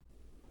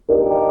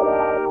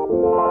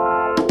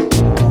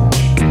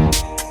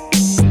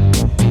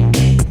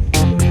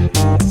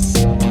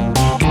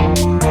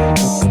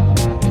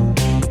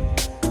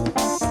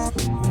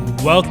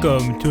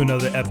Welcome to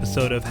another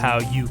episode of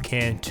How You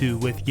Can Too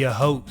with your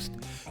host,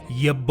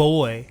 your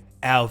boy,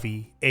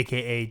 Alvy,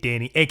 aka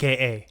Danny,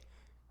 aka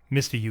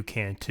Mr. You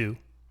Can Too.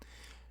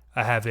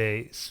 I have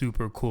a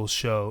super cool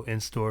show in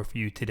store for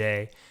you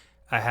today.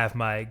 I have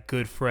my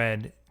good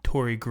friend,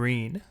 Tori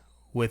Green,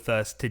 with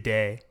us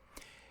today.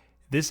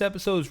 This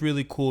episode is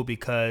really cool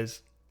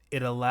because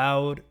it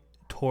allowed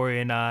Tori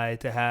and I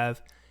to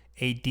have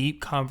a deep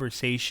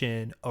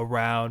conversation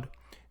around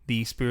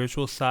the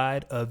spiritual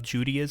side of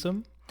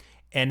Judaism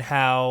and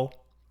how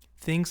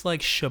things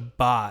like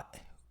Shabbat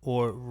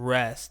or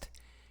rest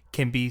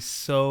can be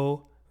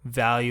so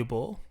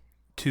valuable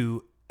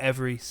to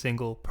every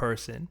single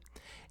person.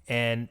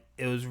 And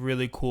it was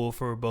really cool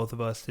for both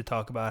of us to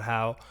talk about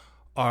how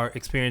our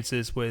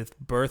experiences with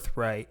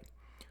Birthright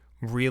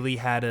really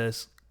had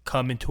us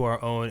come into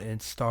our own and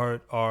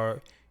start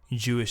our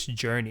Jewish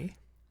journey.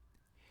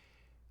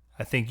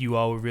 I think you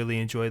all will really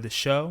enjoy the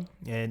show.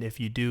 And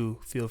if you do,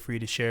 feel free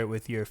to share it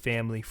with your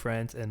family,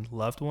 friends, and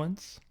loved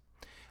ones.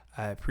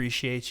 I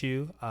appreciate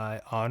you.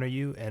 I honor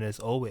you. And as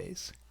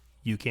always,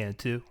 you can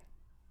too.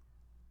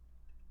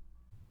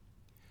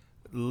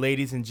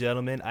 Ladies and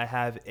gentlemen, I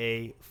have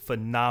a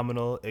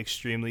phenomenal,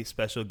 extremely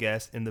special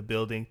guest in the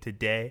building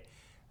today.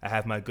 I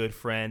have my good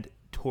friend,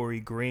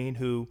 Tori Green,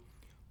 who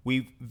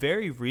we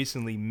very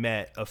recently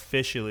met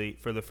officially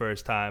for the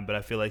first time, but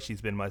I feel like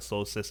she's been my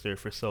soul sister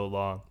for so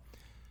long.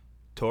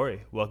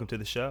 Tori, welcome to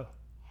the show.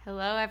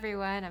 Hello,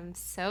 everyone. I'm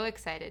so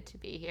excited to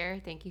be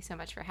here. Thank you so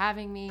much for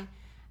having me.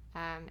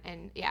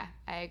 And yeah,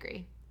 I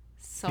agree.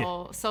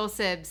 Soul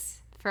Sibs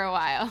for a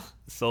while.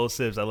 Soul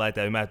Sibs, I like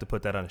that. We might have to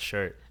put that on a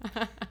shirt.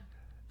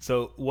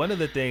 So one of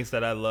the things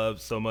that I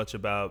love so much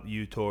about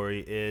you,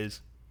 Tori,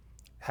 is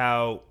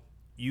how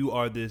you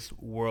are this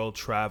world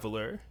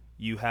traveler.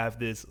 You have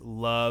this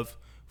love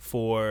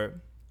for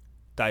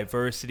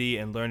diversity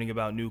and learning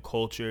about new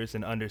cultures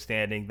and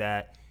understanding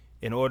that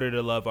in order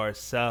to love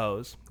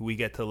ourselves, we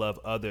get to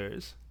love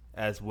others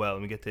as well,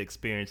 and we get to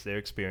experience their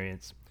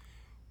experience.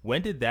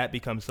 When did that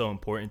become so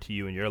important to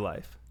you in your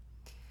life?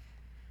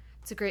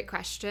 It's a great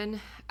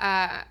question.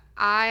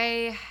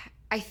 I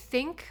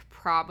think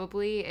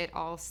probably it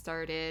all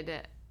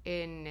started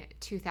in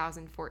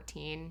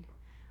 2014,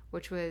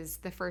 which was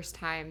the first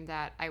time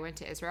that I went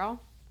to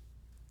Israel.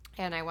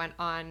 And I went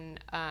on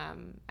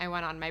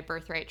my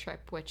Birthright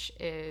trip, which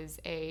is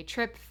a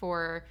trip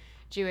for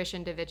Jewish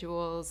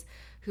individuals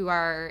who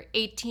are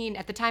 18.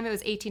 At the time, it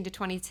was 18 to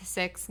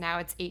 26. Now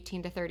it's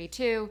 18 to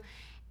 32.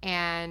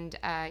 And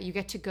you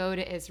get to go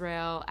to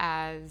Israel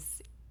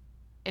as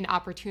an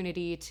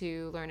opportunity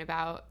to learn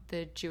about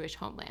the Jewish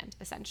homeland,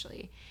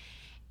 essentially.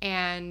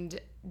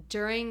 And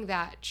during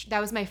that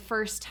was my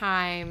first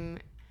time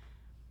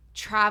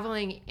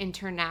traveling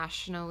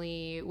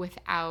internationally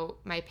without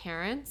my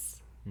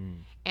parents.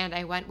 And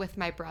I went with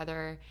my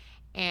brother,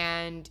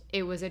 and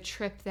it was a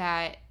trip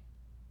that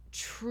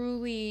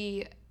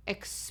truly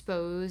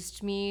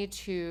exposed me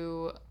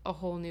to a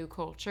whole new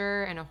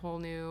culture and a whole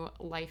new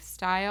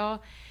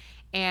lifestyle.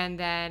 And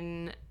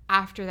then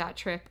after that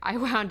trip, I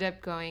wound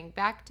up going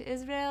back to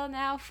Israel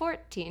now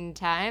 14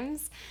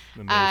 times.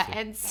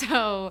 And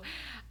so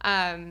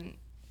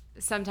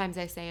sometimes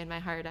I say in my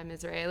heart I'm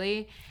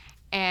Israeli.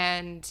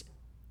 And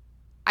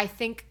I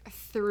think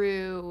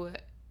through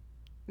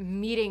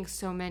meeting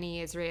so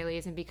many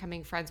Israelis and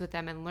becoming friends with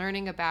them and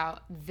learning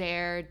about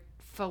their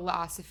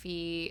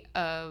philosophy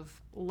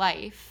of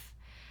life,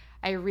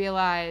 I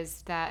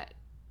realized that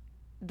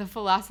the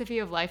philosophy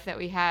of life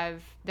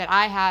that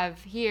I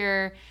have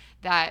here,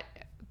 that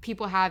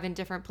people have in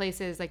different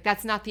places, like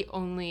that's not the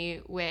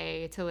only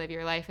way to live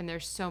your life, and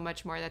there's so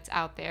much more that's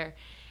out there.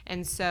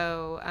 And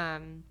so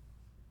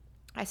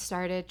I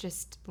started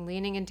just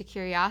leaning into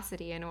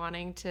curiosity and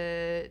wanting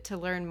to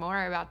learn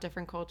more about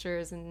different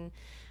cultures and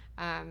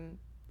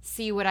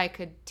see what I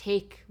could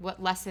take,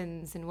 what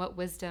lessons and what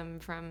wisdom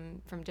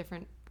from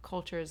different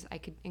cultures I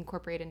could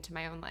incorporate into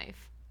my own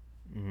life.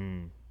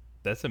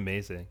 That's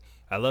amazing.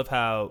 I love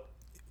how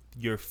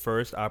your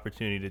first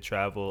opportunity to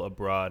travel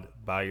abroad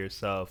by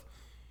yourself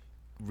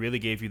really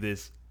gave you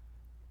this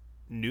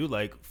new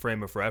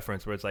frame of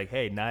reference where it's like,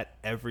 hey, not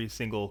every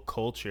single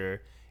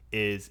culture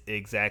is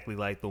exactly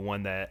like the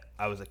one that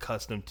I was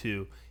accustomed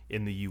to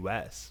in the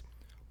US.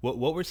 What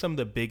were some of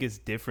the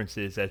biggest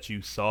differences that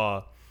you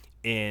saw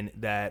in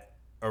that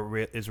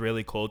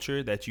Israeli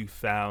culture that you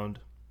found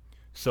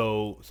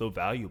so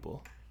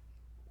valuable?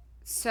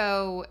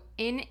 So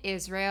in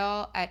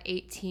Israel at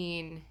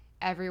 18,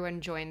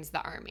 everyone joins the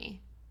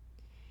army.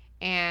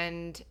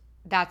 And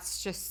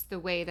that's just the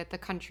way that the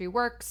country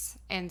works.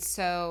 And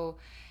so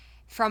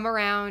from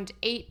around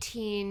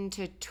 18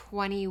 to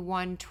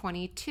 21,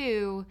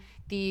 22,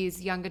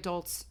 these young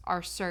adults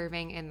are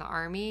serving in the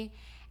army.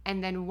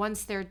 And then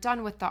once they're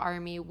done with the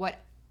army, what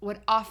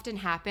often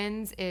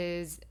happens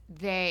is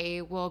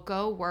they will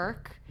go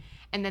work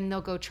and then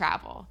they'll go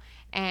travel.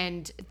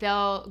 And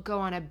they'll go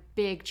on a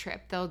big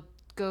trip. They'll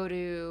go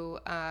to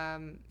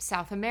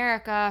South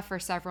America for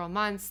several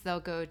months. They'll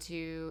go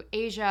to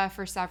Asia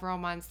for several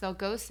months. They'll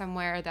go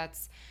somewhere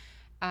that's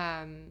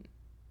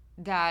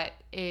that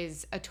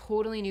is a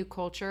totally new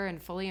culture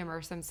and fully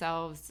immerse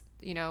themselves,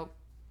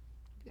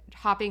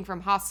 hopping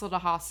from hostel to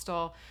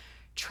hostel,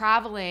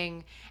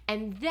 traveling.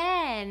 And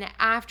then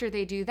after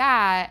they do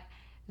that,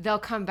 they'll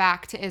come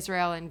back to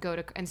Israel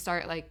and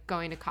start like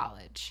going to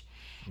college.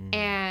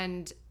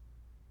 And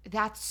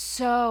that's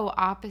so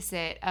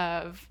opposite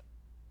of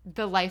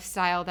the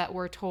lifestyle that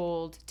we're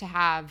told to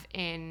have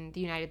in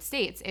the United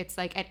States. It's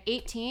like at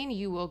 18,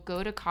 you will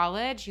go to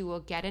college, you will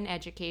get an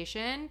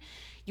education,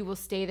 you will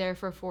stay there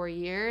for 4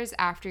 years.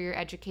 After your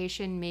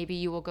education, maybe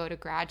you will go to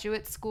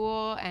graduate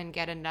school and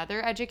get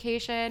another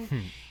education.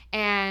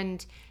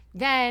 And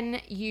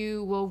then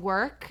you will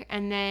work,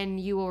 and then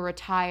you will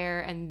retire,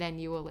 and then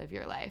you will live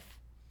your life.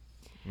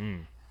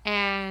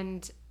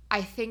 And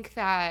I think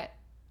that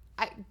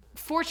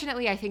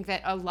fortunately, I think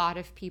that a lot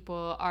of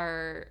people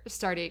are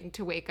starting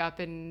to wake up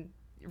and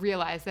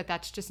realize that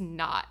that's just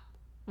not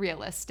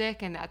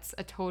realistic, and that's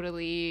a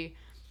totally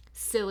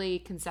silly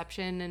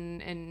conception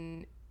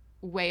and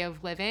way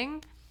of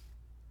living.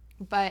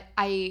 But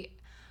I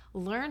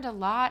learned a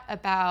lot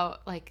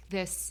about like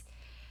this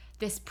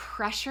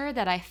pressure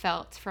that I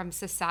felt from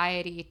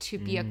society to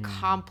be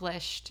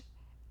accomplished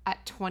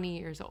at 20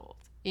 years old.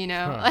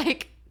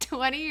 Like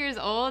 20 years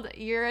old,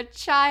 you're a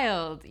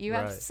child. You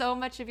have so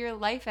much of your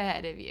life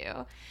ahead of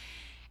you.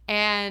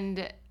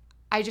 And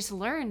I just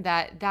learned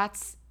that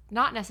that's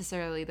not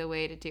necessarily the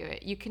way to do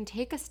it. You can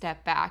take a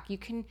step back. You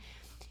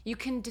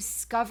can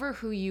discover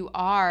who you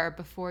are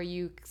before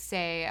you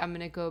say, I'm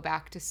going to go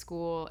back to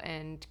school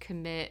and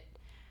commit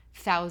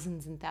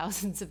thousands and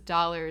thousands of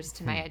dollars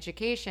to my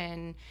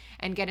education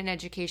and get an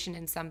education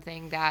in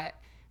something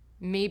that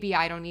maybe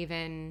I don't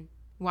even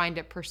wind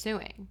up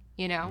pursuing,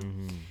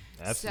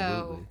 Absolutely.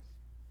 So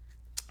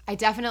I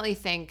definitely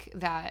think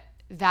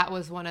that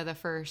was one of the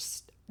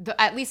first,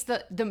 at least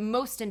the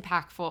most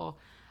impactful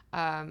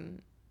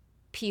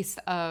piece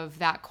of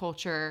that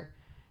culture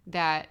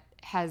that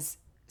has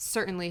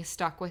certainly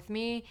stuck with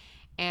me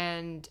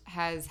and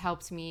has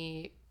helped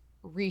me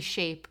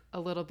reshape a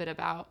little bit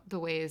about the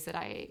ways that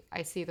I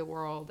see the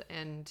world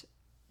and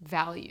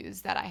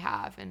values that I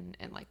have and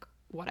like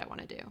what I want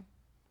to do.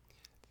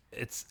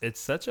 It's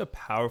such a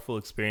powerful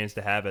experience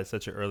to have at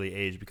such an early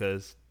age,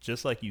 because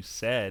just like you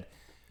said,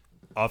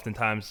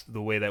 oftentimes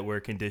the way that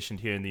we're conditioned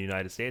here in the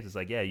United States is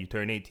like, yeah, you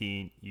turn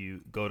 18, you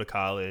go to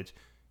college,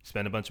 you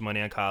spend a bunch of money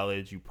on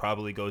college, you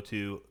probably go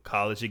to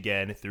college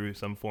again through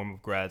some form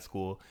of grad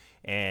school,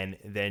 and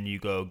then you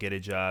go get a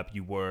job,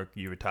 you work,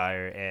 you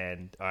retire,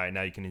 and all right,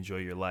 now you can enjoy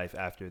your life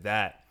after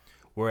that.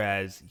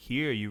 Whereas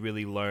here, you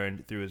really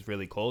learn through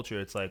Israeli culture.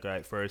 It's like, all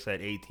right, first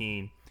at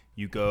 18,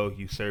 you go,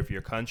 you serve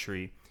your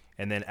country,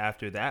 and then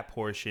after that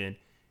portion,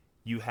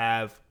 you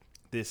have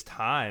this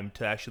time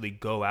to actually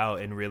go out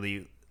and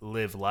really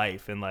live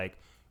life and like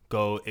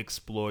go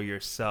explore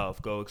yourself,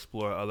 go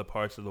explore other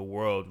parts of the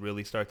world,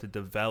 really start to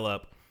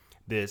develop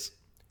this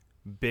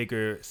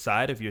bigger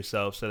side of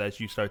yourself so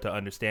that you start to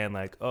understand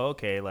like, oh,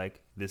 okay,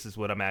 like this is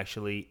what I'm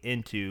actually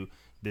into.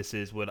 This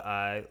is what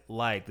I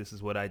like. This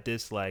is what I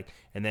dislike.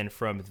 And then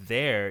from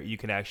there, you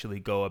can actually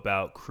go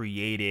about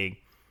creating,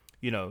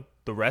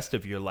 the rest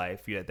of your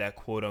life, that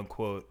quote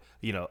unquote,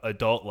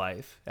 adult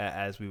life,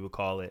 as we would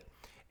call it.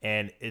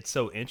 And it's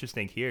so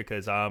interesting here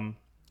because I'm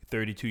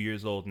 32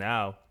 years old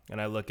now,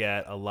 and I look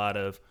at a lot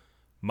of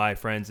my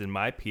friends and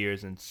my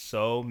peers, and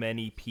so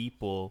many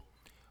people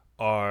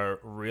are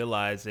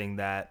realizing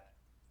that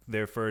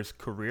their first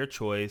career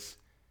choice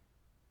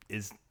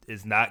is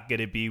not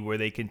going to be where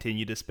they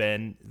continue to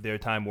spend their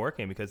time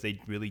working, because they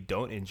really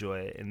don't enjoy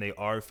it. And they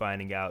are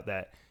finding out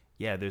that,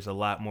 yeah, there's a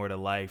lot more to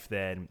life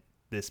than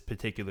this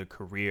particular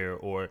career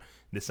or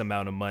this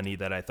amount of money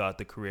that I thought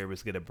the career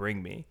was going to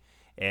bring me.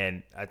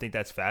 And I think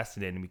that's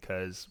fascinating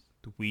because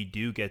we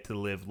do get to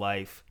live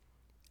life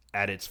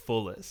at its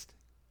fullest.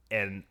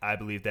 And I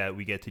believe that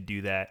we get to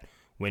do that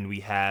when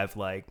we have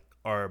like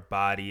our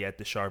body at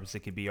the sharpest it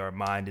can be, our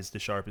mind is the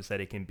sharpest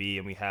that it can be,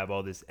 and we have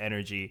all this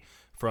energy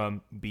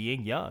from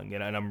being young.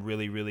 And I'm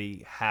really,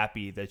 really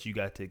happy that you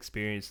got to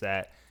experience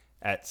that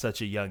at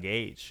such a young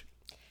age.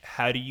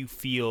 How do you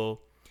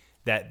feel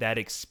that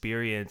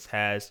experience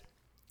has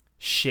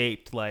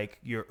shaped like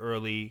your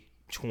early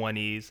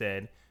 20s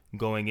and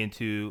going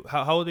into,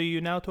 how old are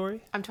you now,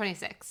 Tori? I'm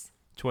 26.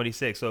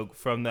 26. So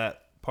from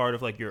that part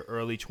of like your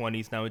early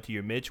 20s now into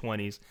your mid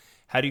 20s,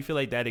 how do you feel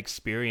like that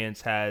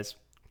experience has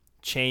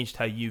changed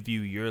how you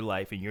view your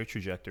life and your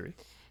trajectory?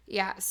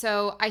 Yeah.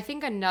 So I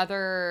think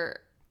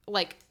another,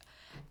 like,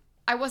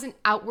 I wasn't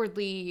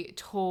outwardly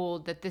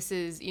told that this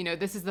is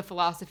the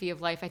philosophy of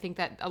life. I think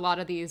that a lot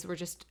of these were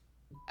just,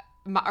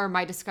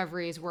 my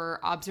discoveries were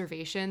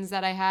observations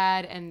that I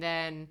had, and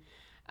then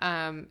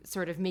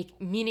sort of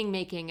meaning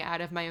making out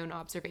of my own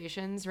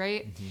observations,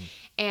 right? Mm-hmm.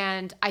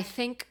 And I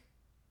think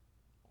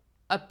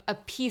a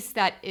piece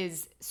that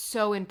is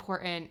so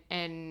important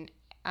and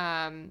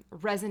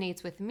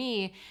resonates with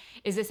me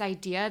is this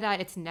idea that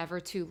it's never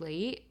too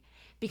late.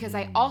 Because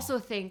I also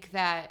think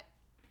that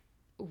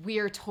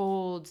we're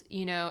told,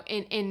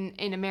 in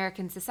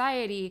American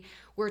society,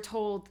 we're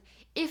told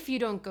if you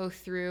don't go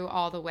through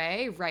all the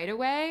way right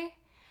away,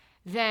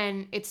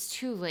 then it's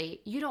too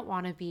late. You don't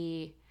want to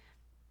be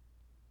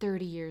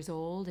 30 years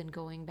old and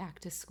going back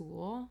to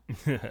school,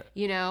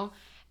 you know?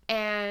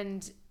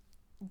 And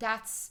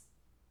that's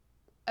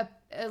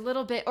a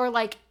little bit, or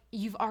like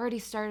you've already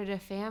started a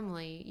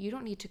family. You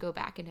don't need to go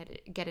back and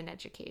get an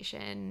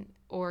education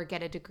or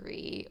get a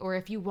degree. Or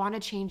if you want to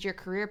change your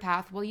career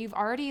path, well, you've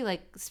already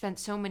like spent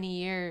so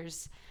many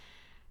years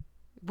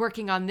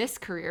working on this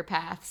career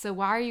path. So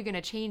why are you going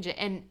to change it?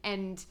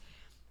 And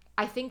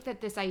I think that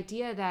this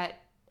idea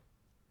that,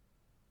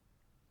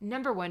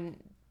 number one,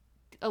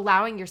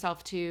 allowing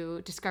yourself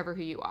to discover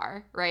who you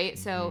are, right?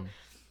 Mm-hmm. So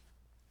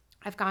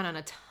I've gone on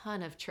a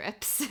ton of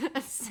trips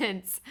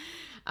since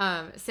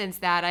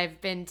that. I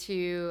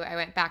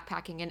went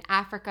backpacking in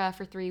Africa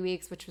for 3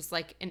 weeks, which was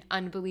like an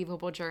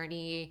unbelievable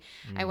journey.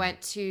 I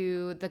went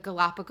to the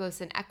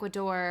Galapagos in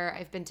Ecuador.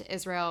 I've been to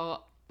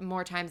Israel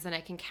more times than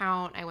I can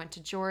count. I went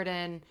to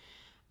Jordan.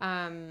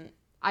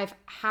 I've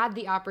had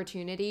the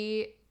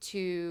opportunity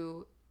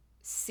to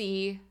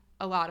see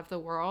a lot of the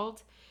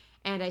world.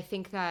 And I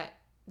think that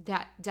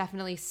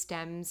definitely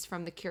stems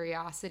from the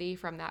curiosity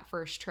from that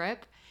first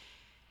trip.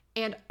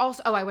 And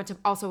also, I went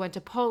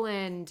to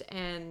Poland,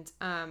 and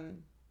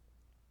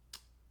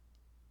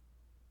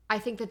I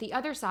think that the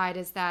other side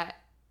is that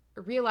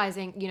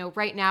realizing, you know,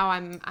 right now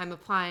I'm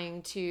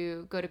applying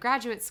to go to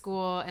graduate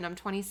school, and I'm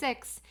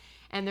 26,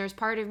 and there's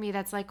part of me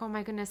that's like, oh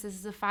my goodness, this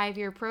is a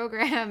 5-year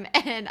program,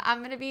 and I'm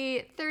going to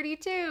be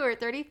 32 or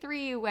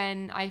 33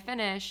 when I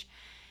finish.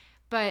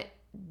 But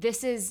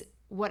this is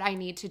what I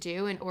need to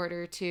do in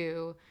order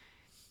to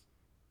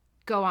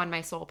go on my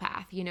soul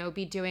path, you know,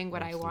 be doing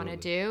what Absolutely. I want to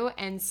do.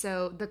 And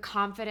so the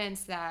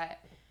confidence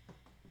that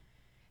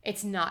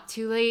it's not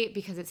too late,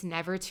 because it's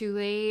never too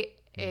late,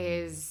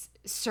 is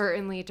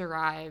certainly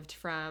derived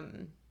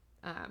from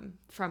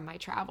my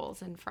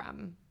travels and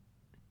from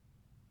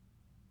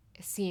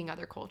seeing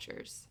other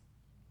cultures.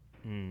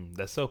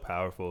 That's so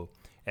powerful.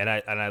 And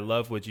I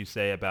love what you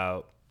say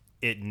about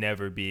it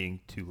never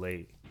being too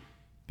late,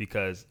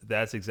 because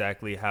that's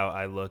exactly how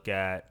I look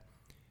at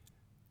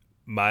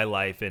my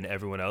life and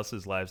everyone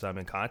else's lives I'm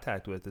in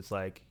contact with. It's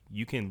like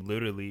you can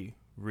literally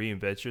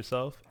reinvent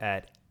yourself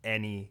at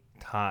any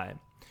time.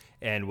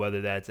 And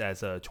whether that's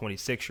as a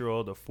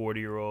 26-year-old, a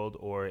 40-year-old,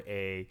 or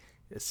a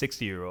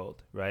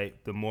 60-year-old, right?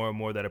 The more and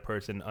more that a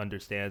person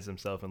understands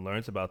themselves and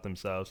learns about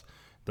themselves,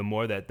 the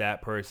more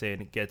that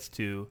person gets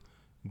to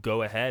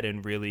go ahead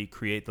and really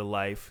create the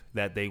life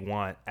that they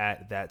want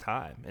at that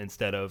time,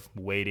 instead of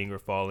waiting or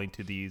falling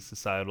to these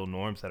societal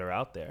norms that are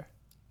out there.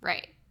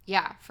 Right.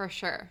 Yeah, for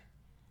sure.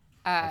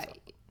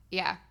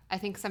 Yeah, I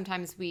think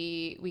sometimes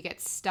we get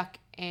stuck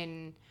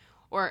in,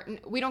 or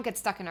we don't get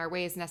stuck in our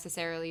ways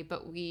necessarily,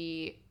 but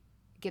we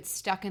get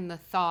stuck in the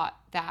thought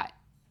that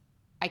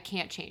I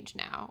can't change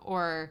now,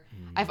 or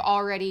I've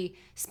already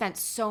spent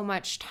so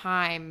much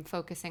time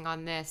focusing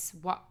on this.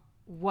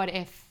 What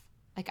if,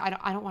 like, I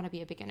don't want to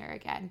be a beginner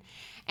again.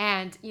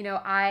 And, you know,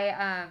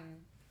 I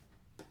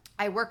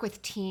work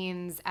with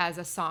teens as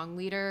a song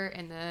leader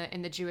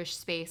in the Jewish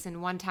space.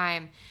 And one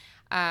time,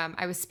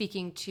 I was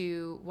speaking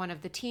to one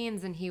of the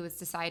teens, and he was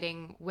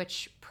deciding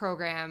which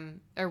program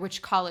or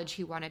which college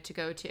he wanted to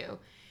go to.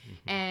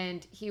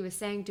 And he was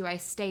saying, do I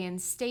stay in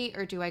state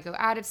or do I go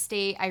out of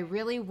state? I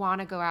really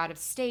want to go out of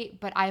state,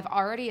 but I've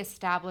already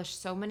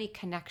established so many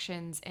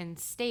connections in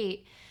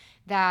state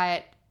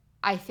that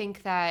I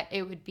think that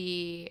it would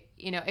be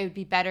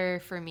better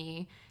for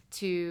me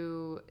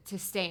to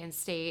stay in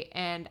state.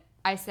 And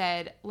I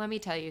said, let me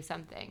tell you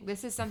something.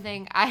 This is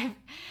something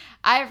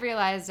I've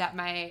realized at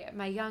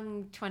my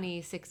young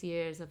 26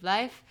 years of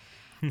life.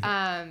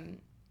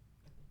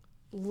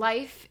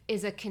 Life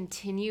is a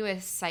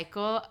continuous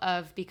cycle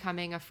of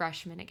becoming a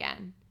freshman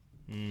again.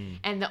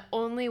 And the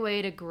only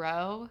way to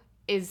grow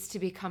is to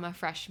become a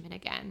freshman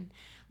again.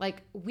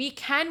 Like, we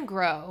can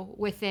grow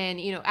within,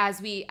 you know,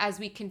 as we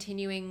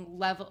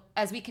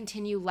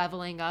continue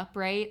leveling up,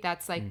 right?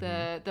 That's like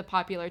the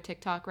popular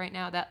TikTok right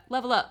now, that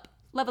level up.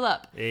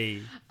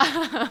 Hey.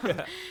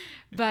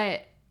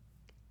 But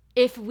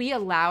if we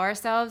allow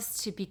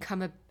ourselves to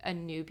become a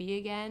newbie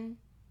again,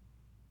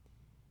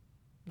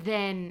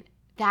 then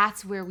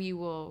that's where we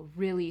will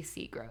really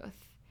see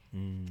growth.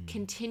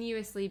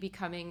 Continuously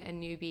becoming a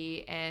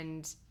newbie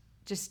and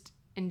just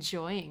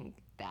enjoying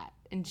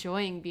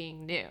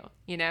being new,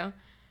 you know?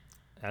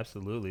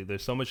 Absolutely.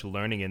 There's so much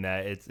learning in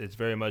that. It's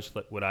very much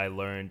like what I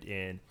learned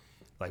in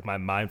like my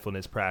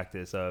mindfulness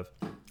practice of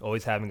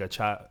always having a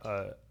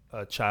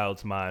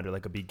child's mind, or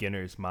like a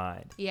beginner's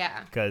mind.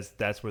 Yeah. Because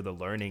that's where the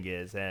learning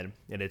is. And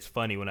it's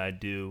funny, when I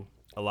do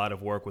a lot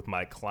of work with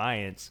my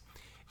clients,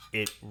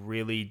 it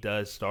really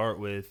does start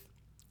with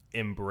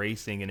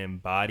embracing and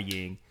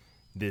embodying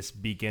this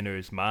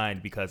beginner's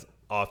mind, because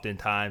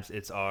oftentimes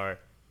it's our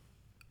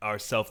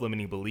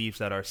self-limiting beliefs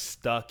that are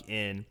stuck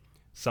in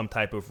some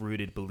type of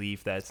rooted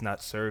belief that's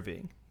not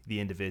serving the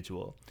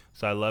individual.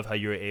 So I love how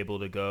you're able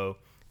to go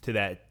to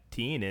that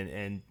teen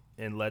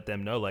and let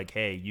them know, like,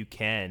 hey, you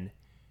can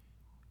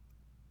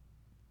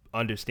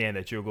understand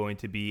that you're going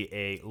to be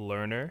a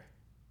learner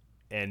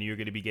and you're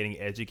going to be getting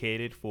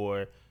educated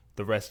for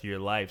the rest of your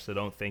life. So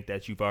don't think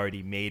that you've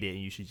already made it and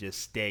you should just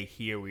stay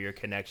here where your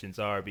connections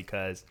are,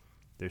 because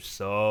there's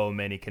so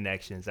many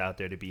connections out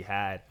there to be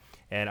had.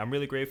 And I'm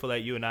really grateful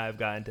that you and I have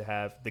gotten to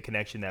have the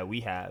connection that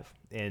we have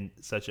in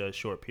such a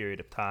short period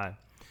of time.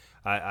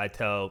 I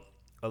tell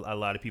a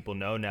lot of people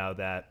know now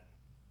that,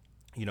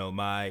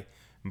 my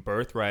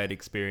birthright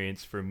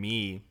experience for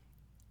me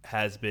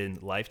has been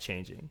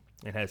life-changing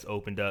and has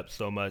opened up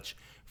so much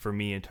for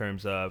me in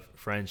terms of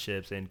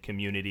friendships and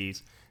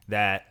communities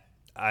that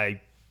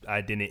I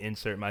didn't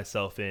insert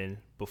myself in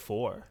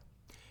before.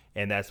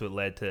 And that's what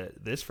led to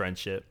this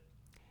friendship.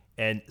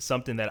 And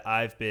something that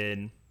I've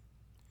been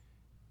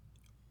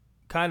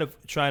kind of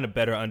trying to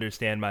better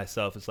understand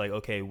myself is like,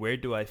 okay, where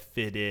do I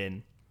fit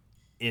in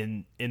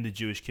the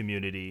Jewish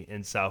community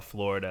in South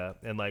Florida?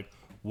 And like,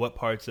 what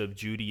parts of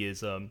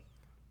Judaism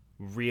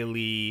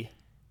really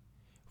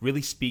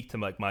speak to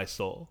like my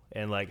soul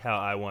and like how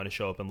I want to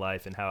show up in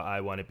life and how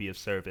I want to be of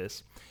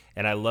service.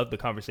 And I love the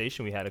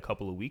conversation we had a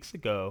couple of weeks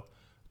ago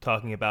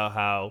talking about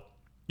how,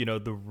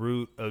 the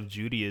root of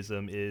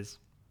Judaism is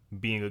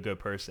being a good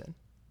person.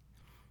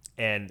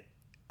 And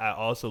I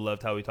also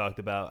loved how we talked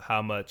about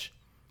how much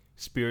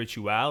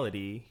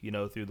spirituality,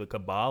 through the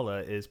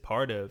Kabbalah is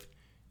part of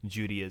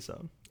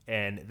Judaism.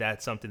 And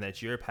that's something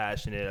that you're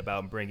passionate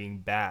about bringing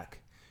back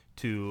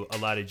to a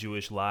lot of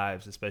Jewish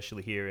lives,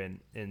 especially here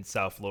in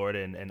South Florida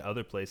and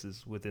other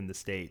places within the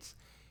States.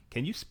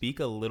 Can you speak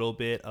a little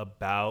bit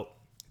about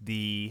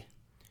the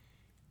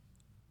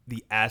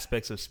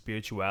aspects of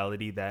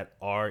spirituality that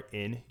are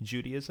in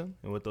Judaism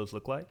and what those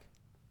look like?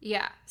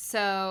 Yeah.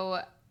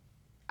 So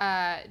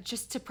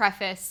just to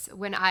preface,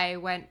 when I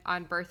went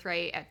on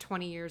Birthright at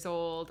 20 years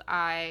old,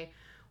 I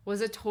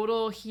was a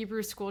total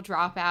Hebrew school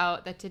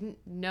dropout that didn't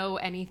know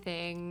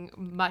anything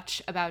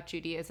much about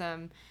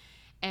Judaism.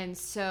 And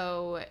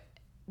so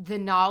the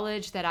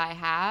knowledge that I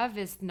have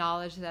is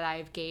knowledge that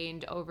I've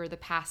gained over the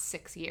past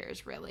 6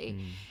 years, really.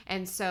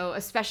 And so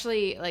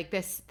especially like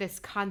this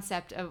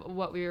concept of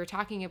what we were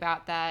talking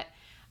about, that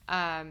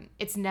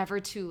it's never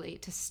too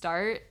late to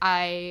start.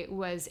 I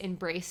was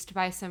embraced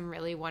by some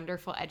really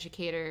wonderful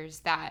educators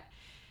that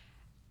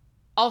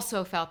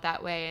also felt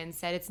that way and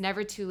said, it's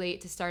never too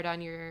late to start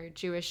on your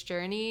Jewish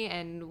journey,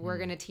 and we're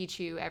going to teach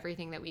you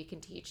everything that we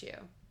can teach you.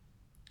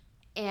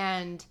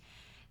 And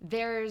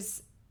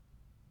there's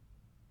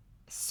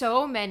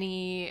so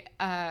many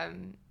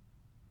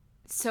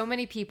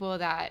people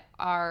that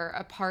are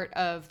a part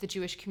of the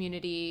Jewish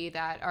community,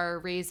 that are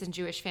raised in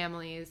Jewish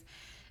families,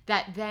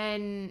 that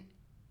then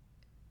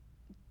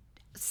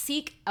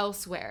seek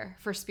elsewhere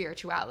for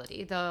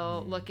spirituality.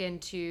 They'll look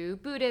into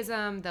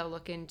Buddhism, they'll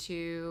look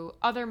into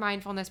other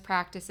mindfulness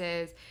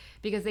practices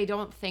because they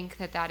don't think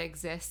that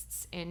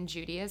exists in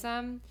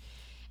Judaism.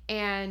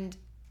 And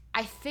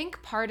I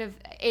think part of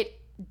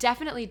it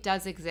definitely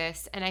does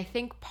exist, and I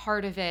think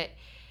part of it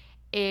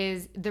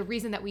is the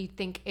reason that we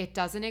think it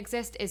doesn't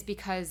exist is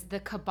because the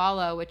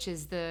Kabbalah, which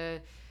is the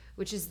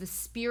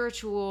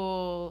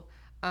spiritual,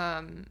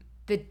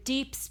 the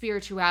deep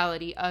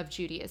spirituality of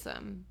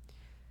Judaism,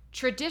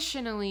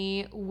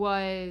 traditionally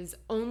was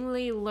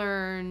only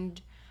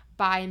learned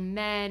by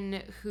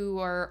men who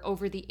are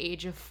over the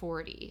age of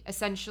 40.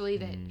 Essentially,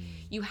 that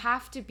you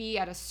have to be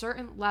at a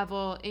certain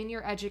level in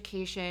your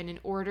education in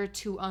order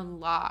to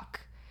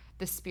unlock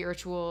the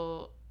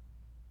spiritual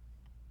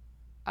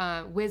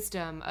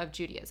wisdom of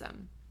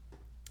Judaism.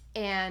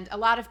 And a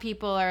lot of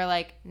people are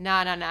like,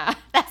 nah,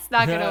 that's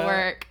not going to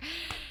work.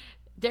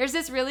 There's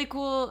this really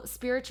cool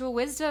spiritual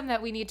wisdom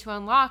that we need to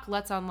unlock.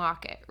 Let's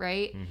unlock it,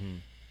 right?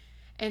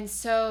 And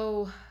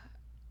so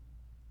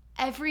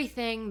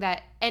everything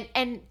that,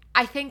 and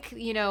I think,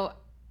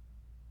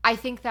 I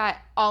think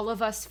that all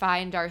of us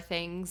find our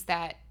things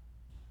that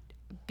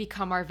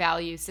become our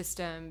value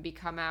system,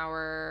 become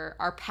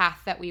our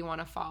path that we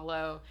want to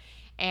follow.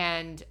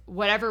 And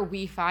whatever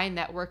we find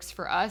that works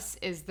for us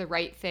is the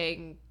right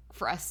thing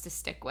for us to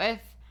stick with.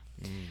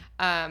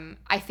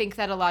 I think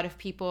that a lot of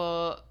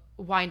people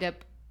wind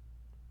up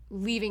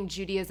leaving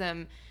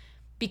Judaism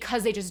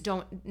because they just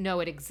don't know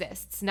it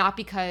exists, not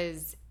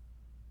because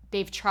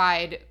they've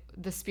tried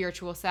the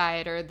spiritual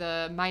side or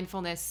the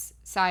mindfulness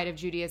side of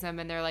Judaism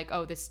and they're like,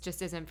 oh, this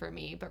just isn't for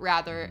me, but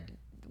rather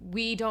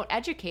we don't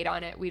educate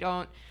on it. We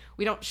don't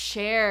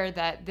share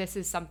that this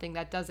is something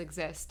that does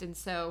exist. And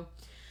so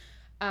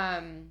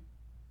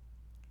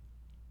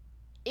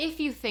if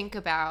you think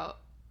about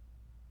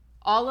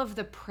all of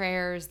the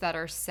prayers that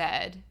are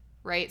said,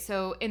 right?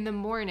 So in the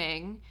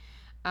morning,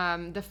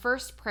 the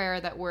first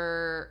prayer that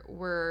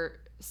we're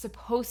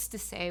supposed to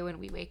say when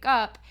we wake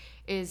up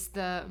is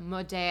the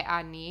Modeh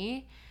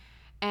Ani.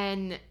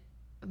 And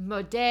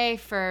Modeh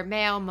for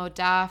male,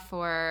 Modah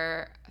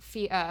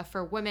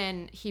for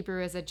women.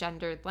 Hebrew is a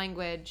gendered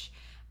language.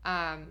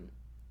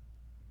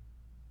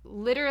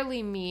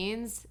 Literally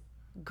means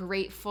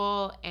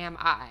grateful am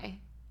I.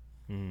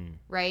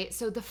 Right?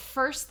 So the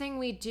first thing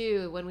we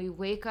do when we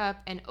wake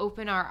up and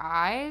open our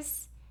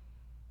eyes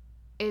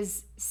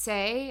is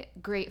say,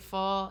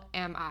 grateful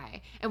am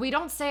I. And we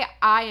don't say,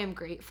 I am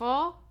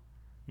grateful.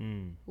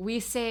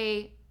 We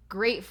say,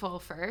 grateful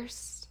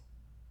first,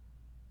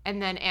 and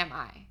then am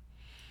I.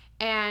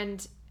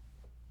 And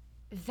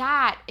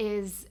that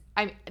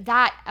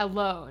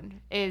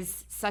alone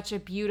is such a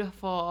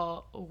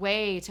beautiful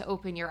way to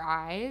open your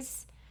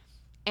eyes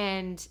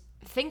and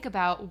think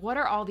about, what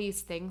are all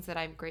these things that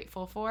I'm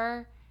grateful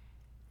for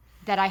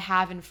that I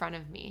have in front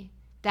of me,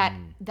 that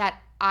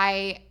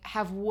I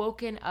have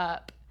woken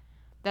up,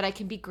 that I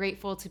can be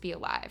grateful to be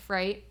alive,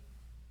 right?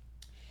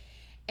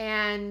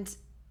 And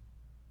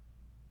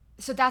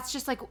so that's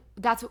just like,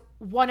 that's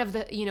one of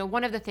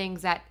the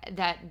things that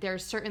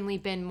there's certainly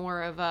been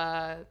more of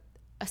a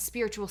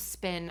spiritual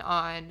spin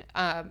on,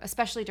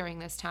 especially during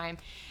this time.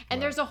 And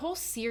there's a whole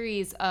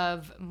series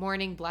of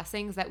morning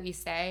blessings that we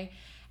say.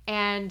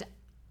 And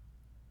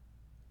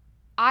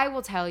I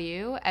will tell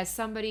you, as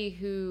somebody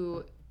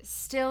who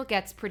still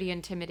gets pretty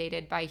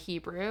intimidated by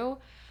Hebrew,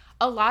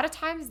 a lot of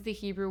times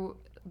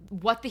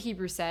what the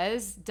Hebrew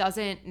says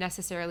doesn't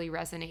necessarily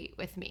resonate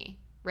with me,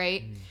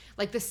 right?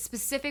 Like the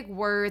specific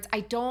words,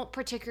 I don't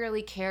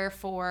particularly care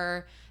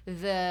for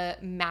the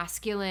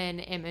masculine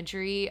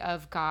imagery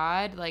of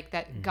God, like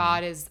that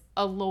God is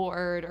a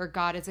lord or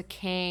God is a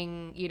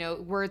king,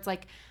 words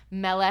like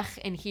melech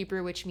in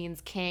Hebrew, which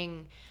means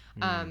king.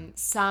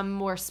 Some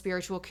more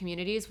spiritual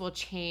communities will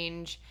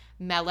change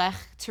melech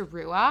to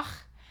ruach,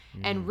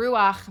 and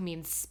ruach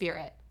means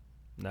spirit.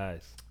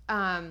 Nice.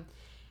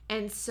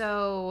 And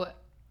so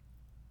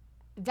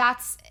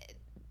that's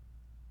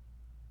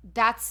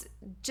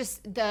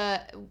just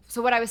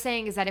so what I was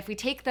saying is that if we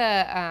take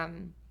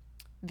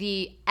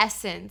the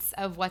essence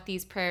of what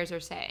these prayers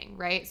are saying,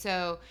 right?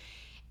 So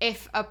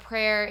if a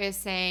prayer is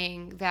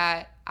saying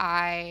that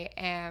I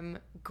am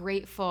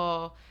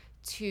grateful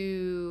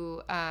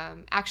to,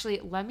 actually,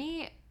 let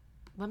me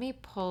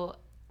pull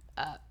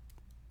up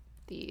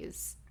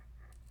these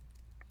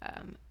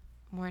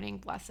morning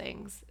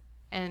blessings,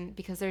 and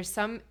because there's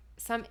some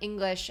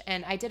English,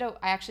 and I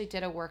actually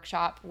did a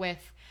workshop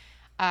with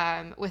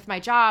my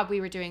job.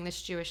 We were doing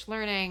this Jewish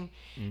learning,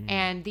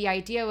 and the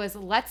idea was,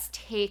 let's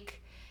take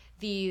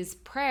these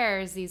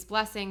prayers, these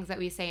blessings that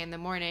we say in the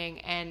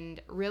morning,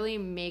 and really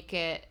make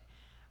it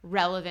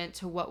relevant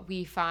to what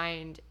we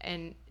find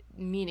and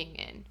meaning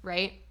in,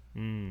 right?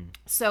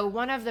 So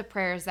one of the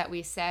prayers that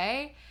we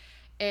say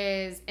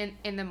is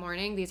in the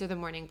morning, these are the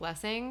morning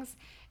blessings,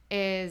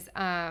 is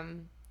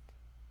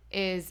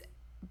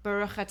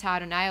Baruch atah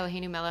Adonai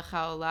Eloheinu melech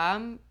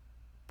haolam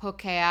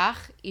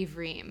pokeach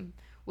ivrim,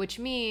 which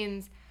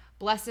means,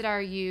 blessed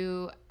are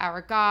you,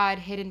 our God,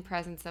 hidden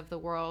presence of the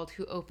world,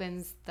 who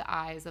opens the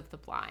eyes of the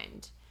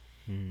blind.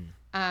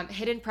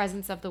 Hidden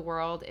presence of the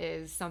world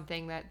is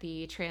something that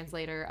the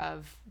translator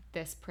of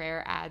this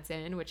prayer adds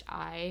in, which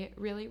I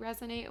really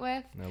resonate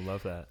with. I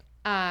love that.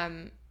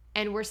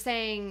 And we're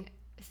saying,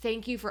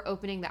 thank you for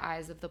opening the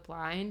eyes of the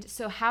blind.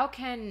 So how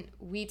can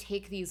we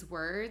take these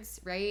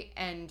words, right,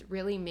 and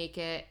really make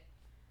it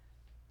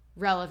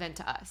relevant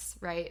to us,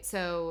 right?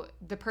 So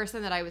the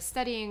person that I was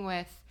studying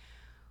with,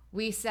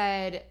 we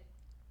said,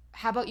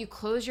 how about you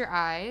close your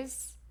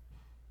eyes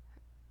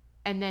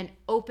and then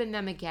open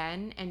them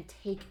again and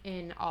take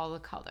in all the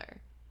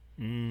color.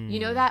 You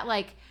know that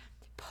like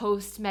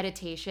post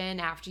meditation,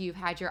 after you've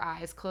had your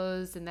eyes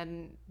closed, and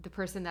then the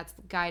person that's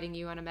guiding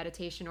you on a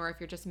meditation, or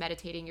if you're just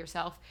meditating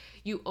yourself,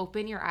 you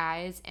open your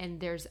eyes and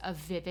there's a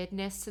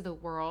vividness to the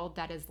world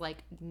that is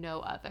like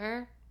no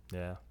other.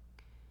 Yeah.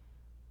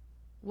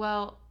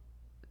 Well,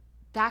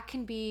 that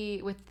can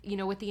be with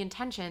the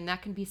intention,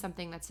 that can be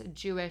something that's a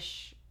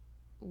Jewish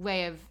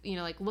way of,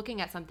 like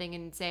looking at something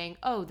and saying,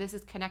 oh, this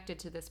is connected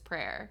to this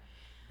prayer.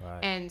 Right.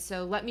 And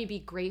so let me be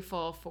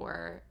grateful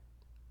for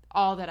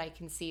all that I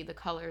can see, the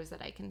colors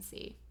that I can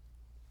see.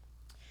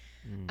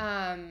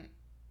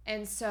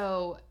 And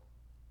so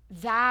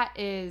that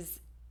is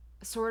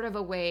sort of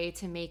a way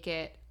to make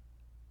it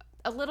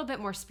a little bit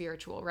more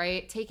spiritual,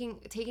 right?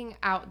 Taking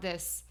out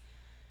this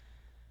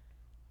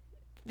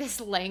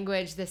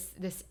language,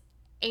 this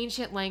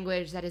ancient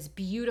language that is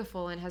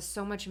beautiful and has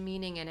so much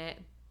meaning in it,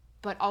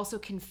 but also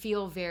can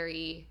feel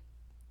very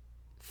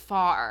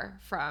far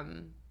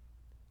from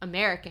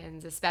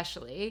Americans,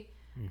 especially.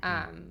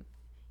 And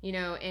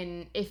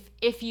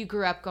if you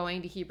grew up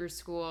going to Hebrew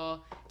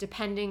school,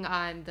 depending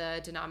on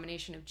the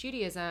denomination of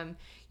Judaism,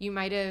 you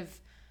might have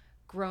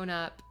grown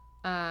up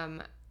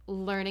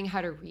learning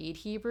how to read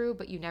Hebrew,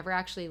 but you never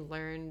actually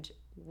learned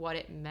what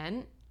it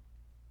meant,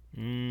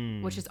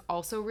 which is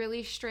also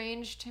really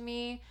strange to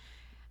me.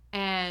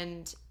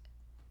 And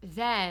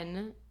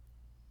then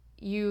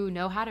you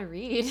know how to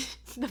read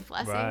the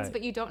blessings, right,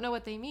 but you don't know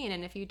what they mean.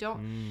 And if you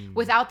don't,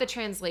 without the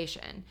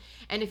translation,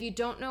 and if you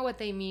don't know what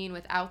they mean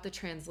without the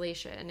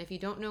translation, if you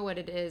don't know what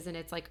it is and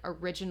its like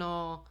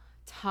original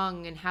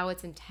tongue and how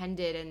it's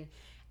intended, and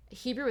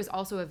Hebrew is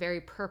also a very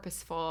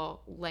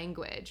purposeful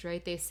language,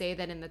 right? They say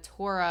that in the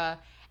Torah,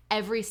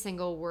 every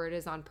single word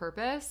is on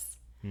purpose.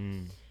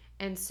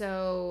 And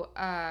so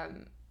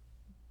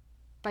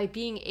by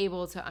being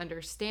able to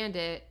understand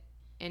it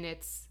in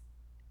its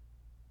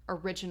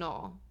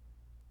original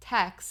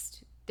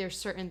text, there's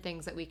certain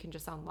things that we can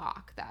just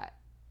unlock that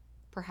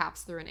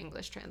perhaps through an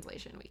English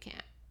translation we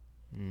can't.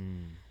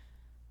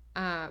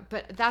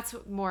 But that's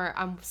more,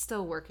 I'm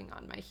still working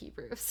on my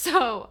Hebrew,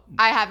 so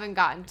I haven't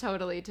gotten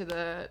totally to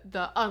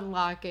the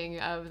unlocking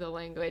of the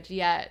language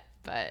yet,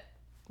 but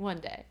one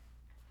day.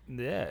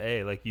 Yeah,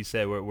 hey, like you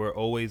said, we're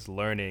always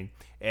learning,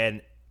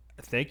 and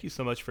thank you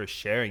so much for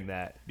sharing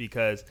that,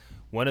 because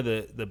one of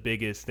the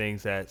biggest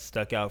things that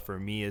stuck out for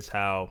me is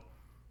how,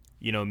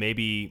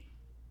 maybe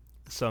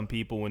some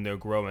people, when they're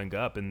growing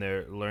up and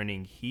they're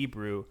learning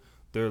Hebrew,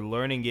 they're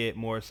learning it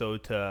more so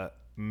to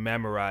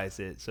memorize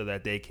it so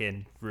that they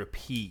can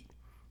repeat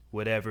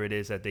whatever it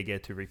is that they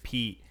get to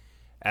repeat,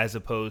 as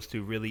opposed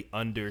to really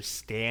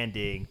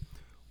understanding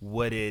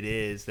what it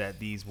is that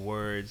these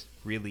words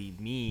really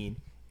mean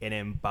and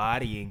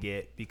embodying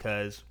it.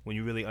 Because when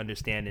you really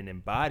understand and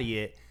embody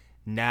it,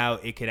 now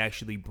it can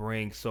actually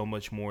bring so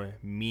much more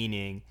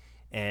meaning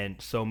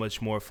and so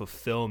much more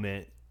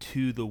fulfillment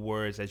to the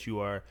words that you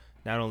are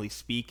not only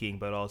speaking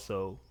but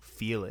also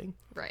feeling.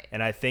 Right.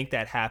 And I think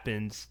that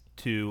happens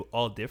to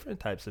all different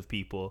types of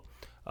people,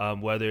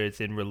 whether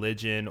it's in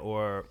religion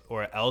or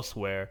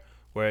elsewhere,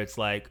 where it's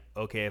like,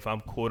 okay, if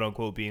I'm quote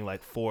unquote being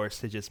like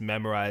forced to just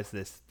memorize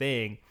this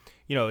thing,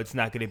 it's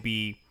not going to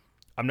be,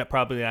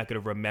 probably not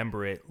going to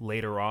remember it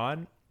later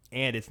on,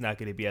 and it's not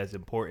going to be as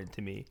important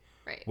to me.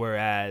 Right.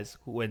 Whereas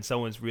when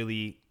someone's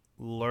really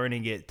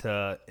learning it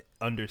to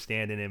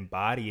understand and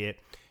embody it,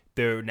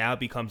 there now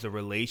becomes a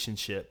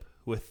relationship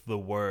with the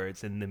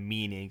words and the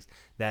meanings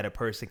that a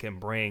person can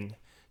bring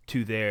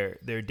to their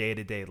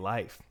day-to-day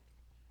life.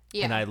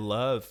 Yeah. And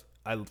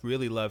I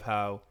really love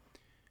how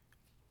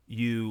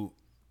you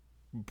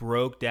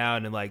broke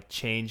down and like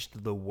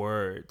changed the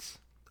words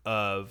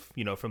of,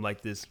 from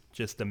like this,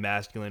 just the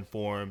masculine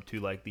form to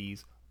like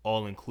these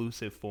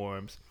all-inclusive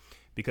forms,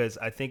 because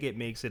I think it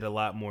makes it a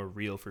lot more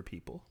real for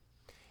people.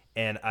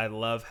 And I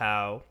love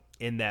how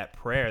in that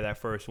prayer, that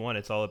first one,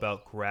 it's all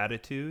about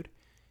gratitude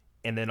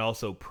and then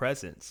also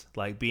presence,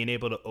 like being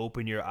able to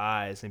open your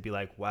eyes and be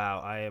like,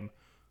 wow, I am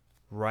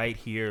right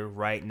here,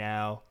 right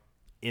now,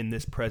 in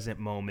this present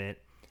moment.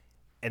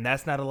 And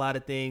that's not a lot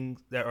of things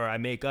I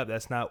make up.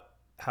 That's not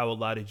how a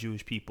lot of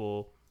Jewish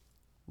people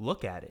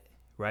look at it,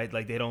 right?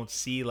 Like they don't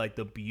see like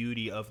the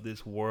beauty of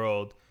this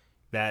world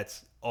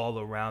that's all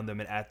around them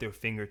and at their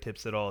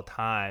fingertips at all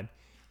time.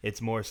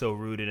 It's more so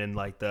rooted in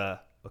like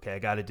okay, I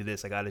got to do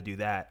this, I got to do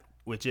that,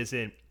 which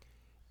isn't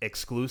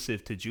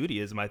exclusive to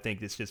Judaism. I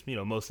think it's just,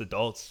 most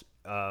adults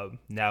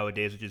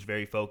nowadays are just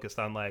very focused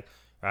on like,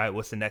 all right,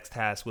 what's the next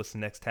task? What's the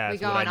next task? We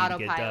go on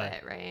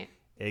autopilot, right?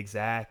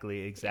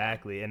 Exactly. Yeah.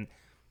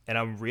 And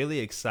I'm really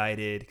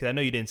excited because I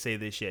know you didn't say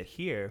this yet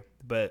here,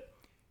 but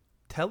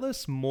tell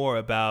us more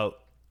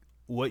about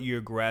what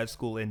your grad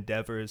school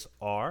endeavors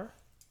are,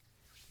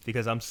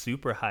 because I'm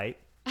super hyped.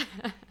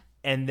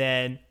 And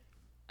then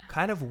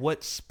kind of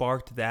what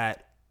sparked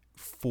that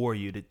for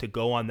you to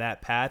go on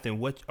that path, and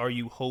what are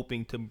you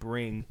hoping to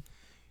bring?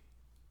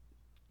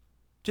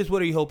 Just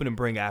what are you hoping to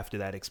bring after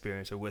that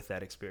experience or with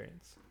that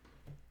experience?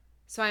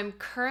 So I'm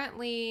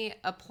currently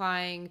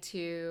applying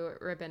to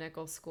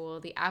rabbinical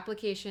school. The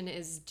application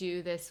is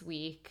due this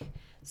week.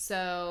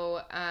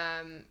 So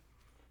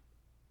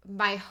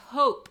my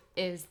hope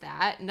is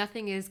that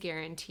nothing is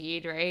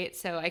guaranteed, right?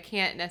 So I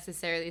can't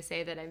necessarily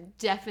say that I'm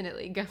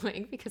definitely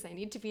going because I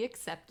need to be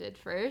accepted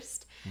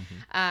first.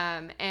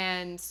 Mm-hmm.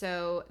 And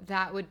so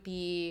that would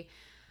be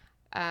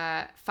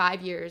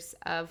 5 years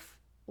of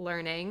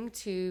learning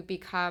to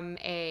become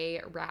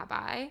a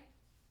rabbi.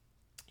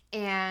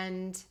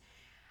 And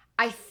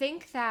I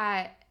think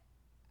that,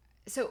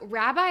 so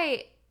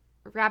rabbi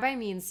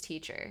means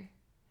teacher,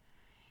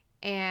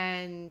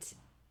 and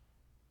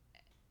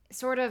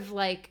sort of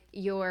like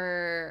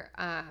your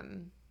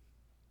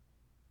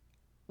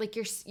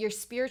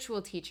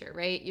spiritual teacher,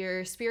 right?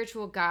 Your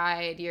spiritual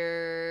guide,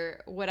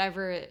 your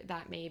whatever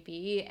that may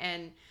be.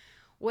 And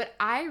what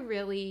I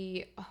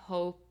really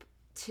hope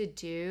to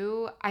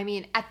do, I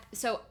mean, at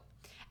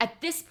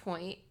this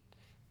point,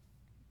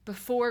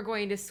 before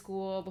going to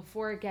school,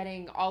 before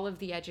getting all of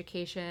the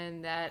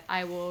education that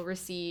I will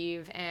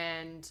receive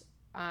and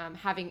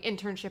having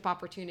internship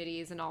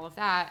opportunities and all of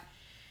that,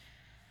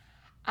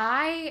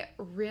 I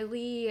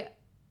really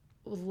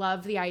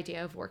love the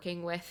idea of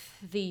working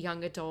with the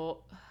young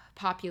adult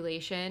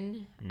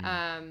population,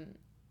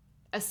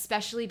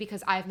 especially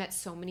because I've met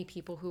so many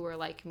people who are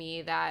like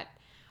me that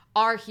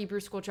are Hebrew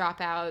school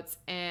dropouts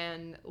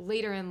and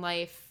later in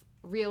life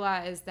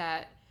realize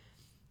that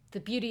the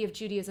beauty of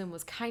Judaism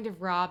was kind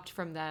of robbed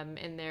from them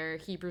in their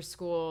Hebrew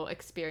school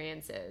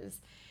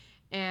experiences.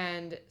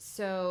 And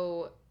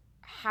so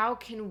how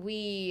can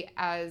we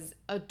as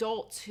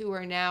adults who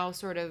are now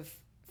sort of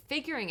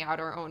figuring out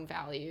our own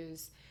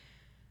values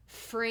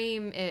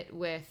frame it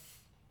with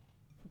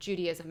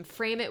Judaism,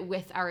 frame it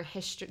with our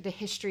history, the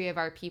history of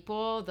our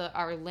people,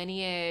 our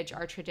lineage,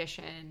 our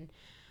tradition,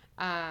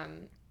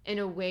 in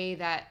a way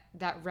that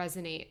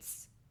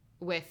resonates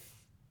with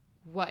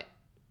what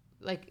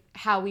like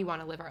how we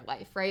want to live our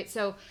life, right?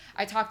 So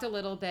I talked a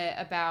little bit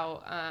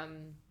about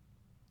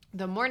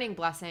the morning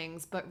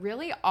blessings, but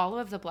really all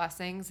of the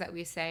blessings that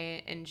we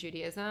say in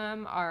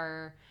Judaism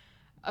are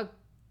a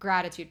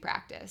gratitude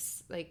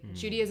practice. Like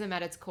Judaism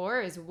at its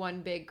core is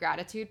one big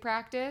gratitude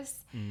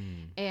practice.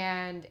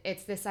 And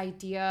it's this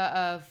idea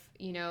of,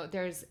 you know,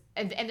 there's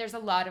a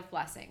lot of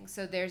blessings.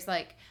 So there's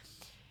like,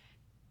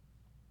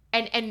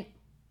 and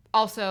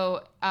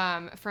also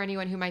for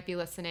anyone who might be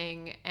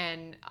listening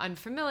and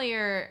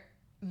unfamiliar,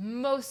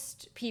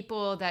 most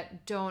people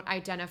that don't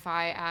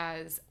identify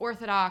as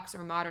Orthodox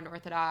or modern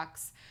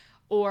Orthodox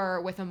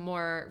or with a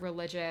more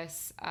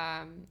religious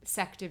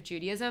sect of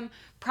Judaism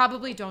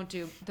probably don't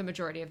do the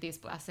majority of these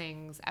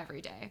blessings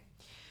every day.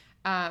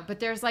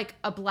 But there's like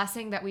a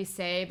blessing that we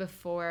say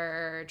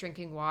before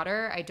drinking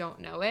water. I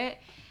don't know it.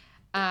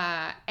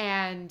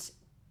 And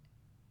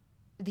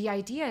the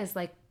idea is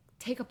like,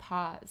 take a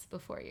pause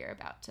before you're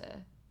about to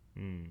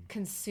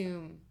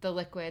consume the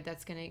liquid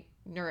that's going to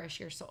nourish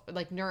your soul,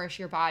 like nourish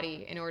your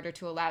body in order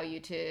to allow you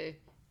to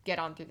get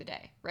on through the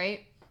day,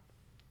 right?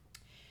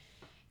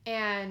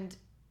 And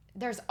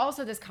there's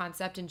also this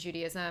concept in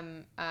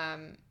Judaism,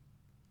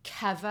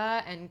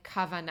 keva and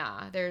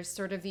kavanah. There's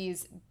sort of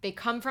these, they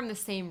come from the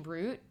same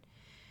root,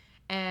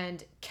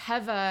 and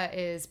keva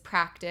is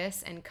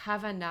practice and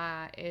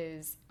kavanah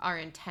is our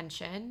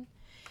intention.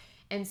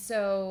 And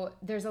so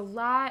there's a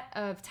lot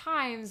of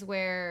times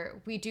where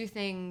we do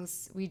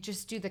things, we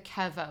just do the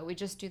keva, we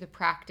just do the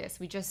practice,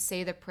 we just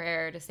say the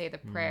prayer to say the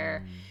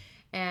prayer.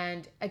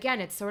 And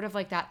again, it's sort of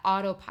like that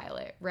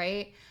autopilot,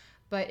 right?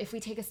 But if we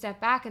take a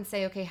step back and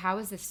say, okay, how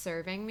is this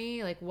serving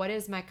me? Like, what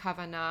is my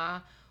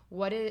kavanah?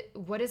 What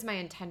is my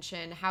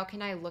intention? How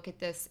can I look at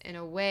this in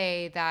a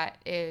way that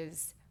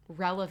is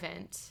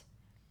relevant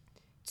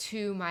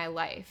to my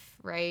life,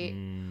 right?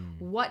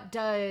 What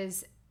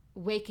does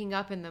waking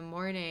up in the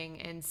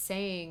morning and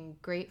saying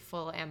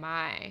grateful am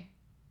I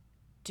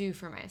do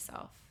for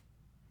myself,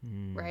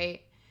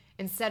 right?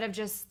 Instead of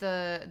just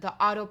the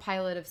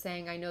autopilot of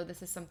saying, I know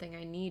this is something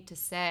I need to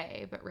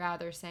say, but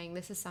rather saying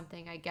this is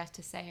something I get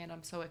to say and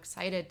I'm so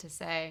excited to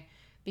say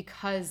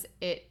because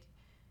it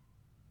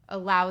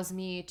allows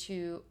me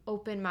to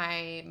open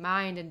my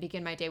mind and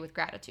begin my day with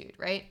gratitude,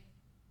 right?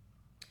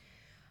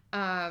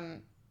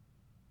 That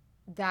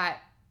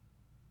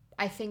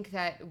I think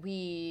that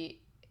we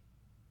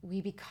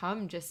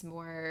become just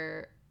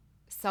more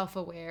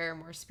self-aware,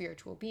 more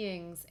spiritual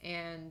beings.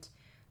 And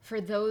for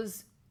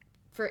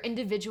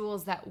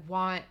individuals that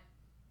want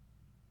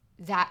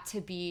that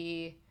to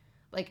be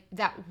like,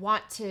 that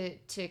want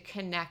to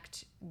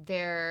connect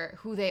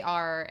who they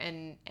are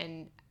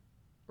and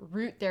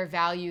root their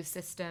value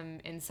system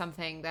in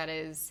something that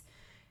has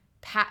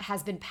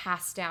been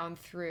passed down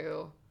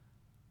through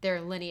their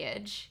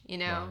lineage, you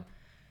know, wow.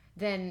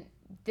 Then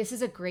this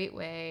is a great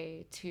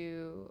way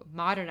to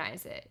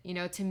modernize it, you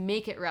know, to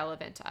make it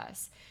relevant to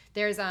us.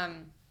 There's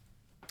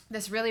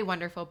this really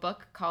wonderful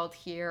book called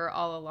Here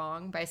All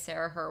Along by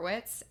Sarah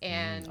Hurwitz.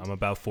 And I'm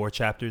about 4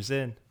 chapters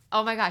in.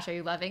 Oh my gosh, are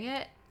you loving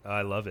it?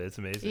 I love it. It's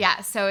amazing. Yeah,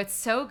 so it's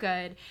so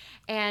good.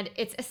 And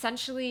it's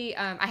essentially,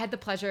 I had the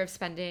pleasure of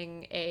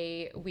spending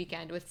a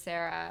weekend with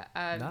Sarah,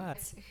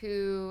 nice.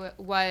 Who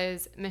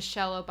was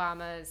Michelle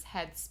Obama's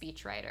head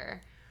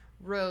speechwriter,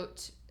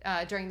 wrote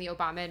during the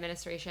Obama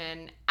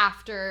administration.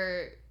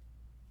 Afterwards,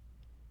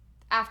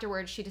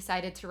 she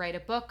decided to write a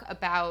book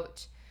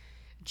about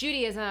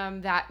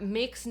Judaism that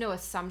makes no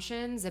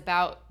assumptions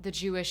about the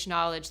Jewish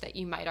knowledge that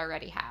you might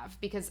already have,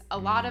 because a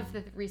lot of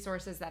the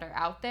resources that are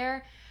out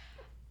there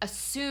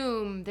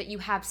assume that you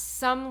have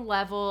some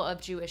level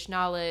of Jewish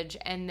knowledge,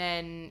 and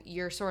then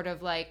you're sort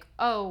of like,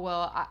 oh,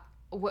 well,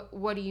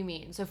 what do you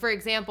mean? So, for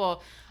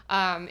example,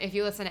 if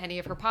you listen to any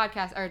of her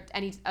podcasts or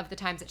any of the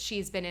times that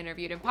she's been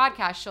interviewed in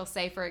podcasts, she'll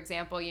say, for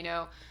example, you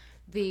know,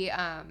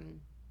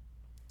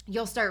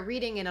 you'll start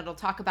reading and it'll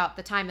talk about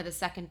the time of the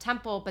Second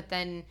Temple, but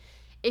then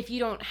if you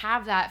don't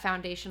have that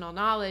foundational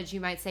knowledge,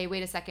 you might say,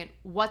 wait a second,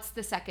 what's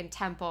the Second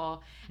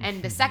Temple?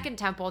 And the Second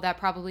Temple, that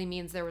probably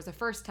means there was a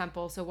First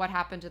Temple. So what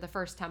happened to the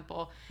First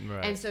Temple?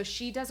 Right. And so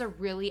she does a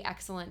really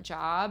excellent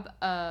job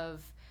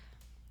of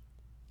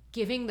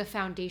giving the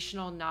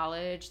foundational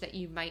knowledge that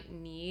you might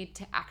need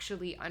to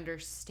actually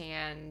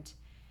understand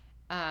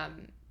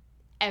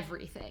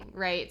everything,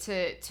 right?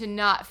 To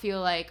not feel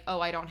like,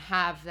 oh, I don't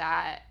have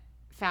that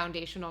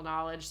foundational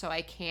knowledge, so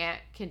I can't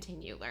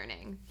continue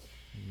learning.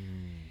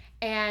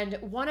 And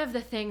one of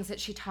the things that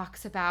she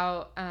talks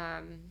about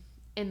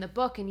in the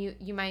book, and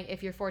you might,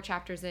 if you're 4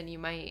 chapters in, you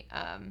might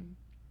have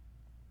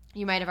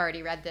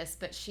already read this,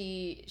 but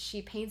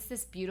she paints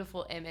this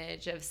beautiful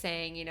image of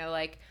saying, you know,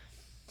 like,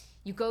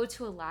 you go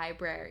to a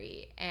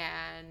library,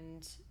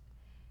 and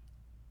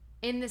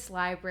in this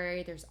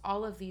library there's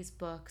all of these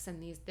books,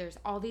 and there's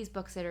all these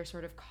books that are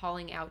sort of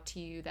calling out to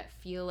you that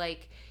feel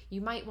like you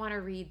might want to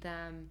read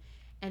them.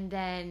 And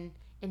then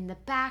in the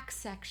back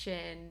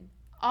section,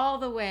 all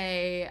the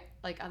way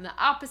like on the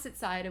opposite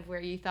side of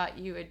where you thought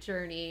you would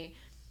journey,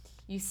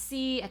 you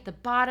see at the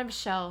bottom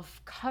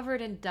shelf,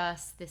 covered in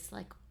dust, this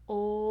like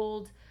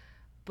old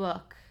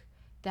book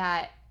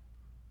that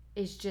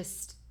is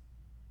just,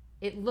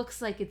 it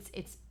looks like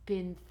it's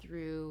been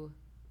through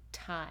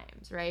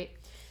times, right?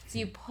 So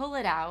you pull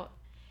it out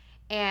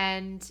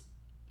and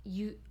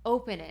you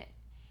open it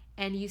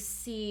and you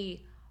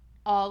see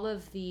all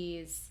of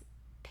these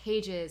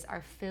pages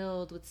are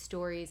filled with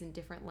stories in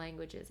different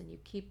languages, and you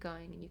keep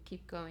going and you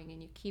keep going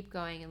and you keep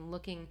going and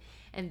looking,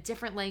 and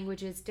different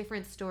languages,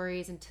 different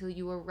stories, until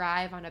you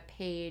arrive on a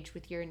page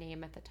with your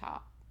name at the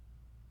top.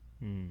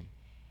 And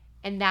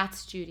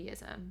that's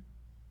Judaism,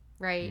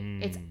 right?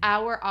 It's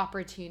our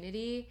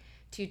opportunity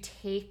to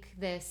take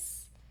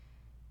this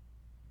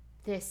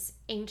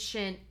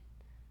ancient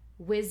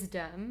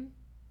wisdom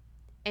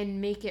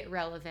and make it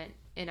relevant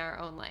in our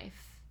own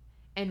life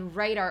and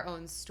write our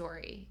own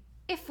story,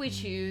 if we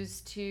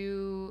choose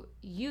to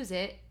use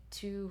it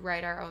to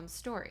write our own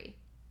story.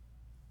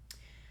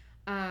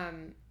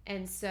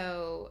 And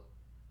so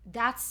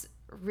that's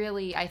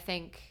really, I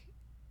think,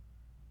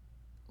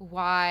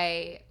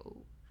 why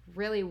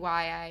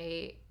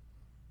I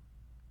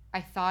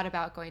thought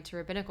about going to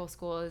rabbinical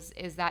school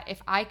is that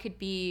if I could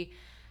be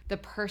the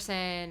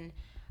person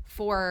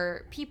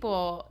for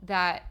people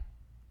that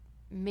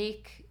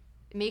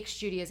makes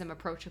Judaism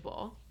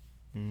approachable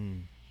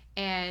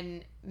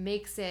and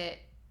makes it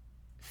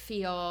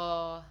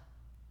feel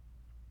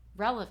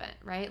relevant,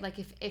 right? Like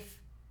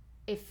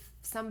if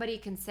somebody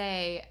can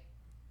say,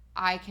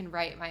 I can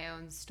write my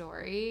own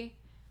story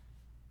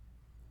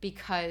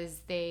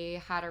because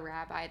they had a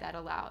rabbi that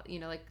allowed,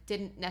 like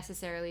didn't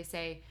necessarily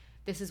say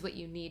this is what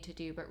you need to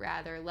do, but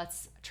rather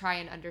let's try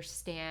and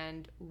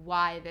understand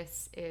why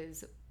this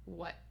is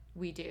what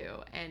we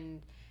do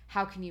and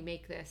how can you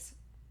make this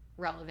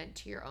relevant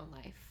to your own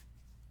life.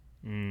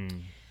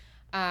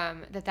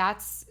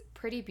 That's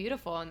pretty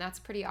beautiful and that's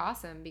pretty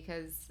awesome,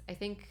 because I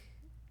think,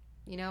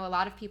 a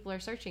lot of people are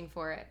searching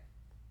for it.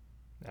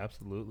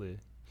 Absolutely.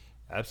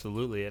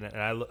 And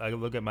I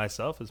look at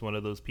myself as one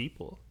of those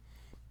people.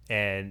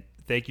 And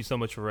thank you so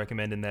much for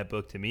recommending that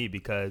book to me,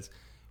 because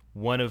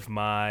one of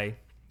my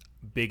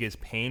biggest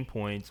pain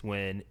points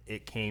when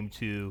it came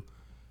to,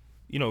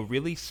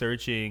 really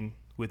searching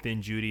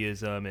within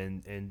Judaism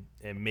and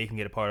making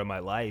it a part of my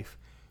life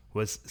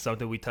was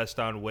something we touched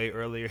on way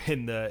earlier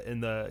in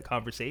the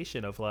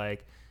conversation of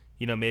like,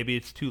 maybe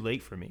it's too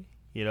late for me.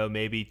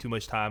 Maybe too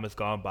much time has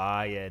gone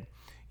by and,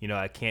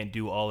 I can't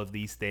do all of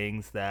these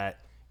things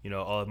that,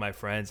 all of my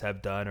friends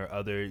have done or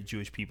other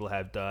Jewish people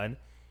have done.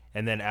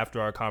 And then after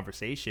our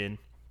conversation,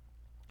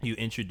 you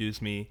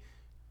introduced me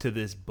to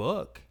this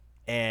book,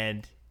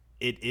 and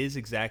it is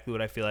exactly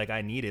what I feel like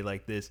I needed,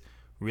 like this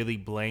really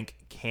blank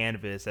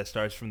canvas that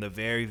starts from the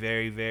very,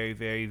 very, very,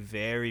 very,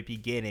 very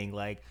beginning,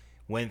 like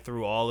went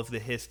through all of the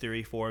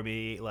history for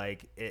me.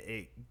 Like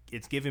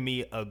it's given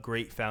me a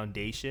great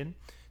foundation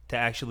to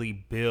actually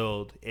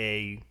build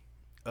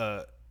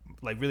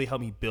like really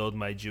help me build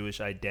my Jewish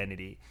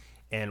identity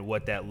and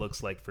what that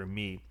looks like for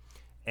me.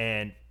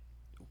 And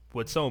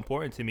what's so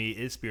important to me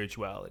is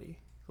spirituality.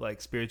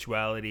 Like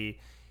spirituality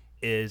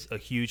is a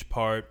huge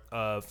part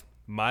of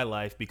my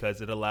life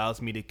because it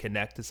allows me to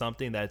connect to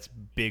something that's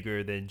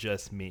bigger than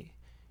just me.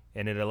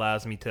 And it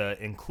allows me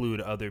to include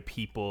other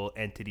people,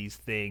 entities,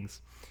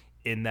 things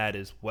in that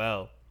as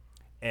well.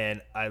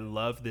 And I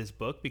love this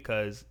book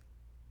because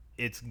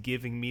it's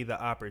giving me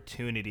the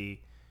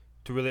opportunity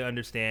to really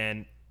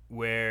understand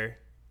where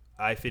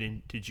I fit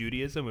into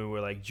Judaism and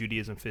where like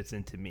Judaism fits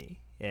into me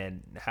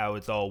and how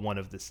it's all one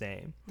of the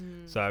same.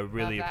 So I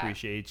really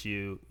appreciate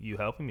you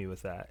helping me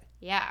with that.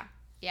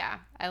 Yeah,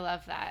 I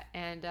love that,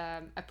 and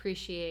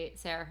appreciate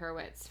Sarah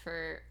Hurwitz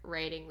for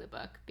writing the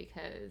book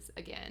because,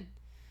 again,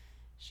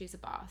 she's a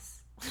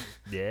boss.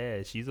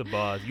 Yeah, she's a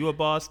boss. You a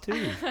boss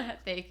too.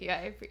 Thank you.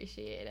 I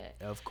appreciate it.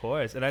 Of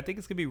course. And I think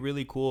it's going to be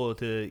really cool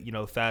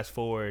to, fast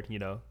forward,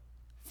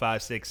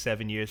 5, 6,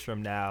 7 years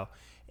from now,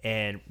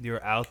 and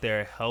you're out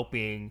there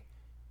helping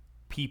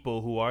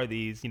people who are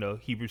these,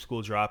 Hebrew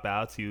school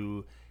dropouts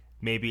who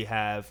maybe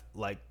have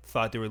like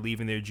thought they were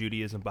leaving their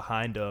Judaism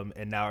behind them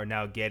and now are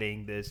now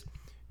getting this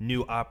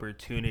new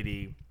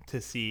opportunity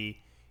to see,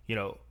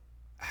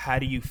 how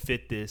do you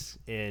fit this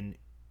in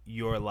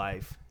your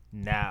life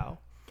now?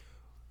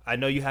 I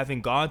know you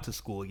haven't gone to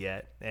school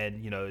yet,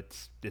 and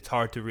it's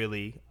hard to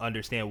really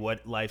understand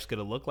what life's going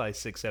to look like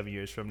 6, 7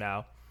 years from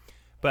now.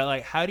 But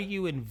like, how do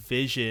you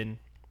envision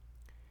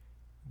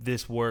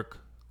this work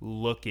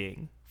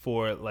looking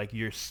for like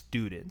your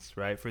students,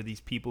 right? For these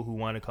people who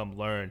want to come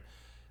learn.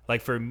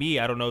 Like for me,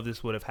 I don't know if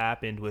this would have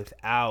happened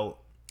without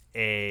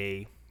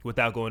going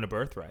to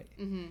Birthright.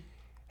 Mm-hmm.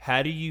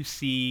 How do you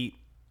see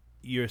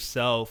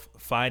yourself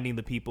finding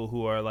the people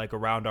who are like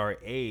around our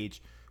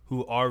age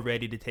who are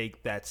ready to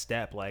take that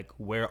step? Like,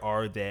 where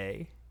are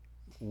they?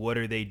 What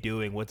are they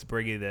doing? What's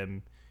bringing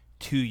them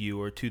to you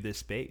or to this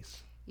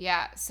space?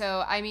 Yeah.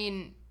 So, I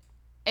mean,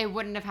 it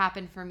wouldn't have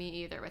happened for me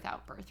either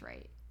without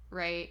Birthright,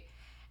 right?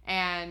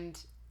 And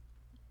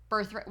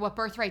what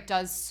Birthright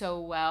does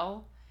so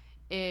well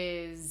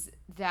is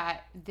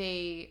that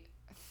they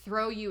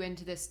throw you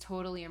into this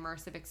totally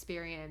immersive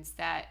experience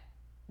that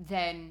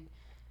then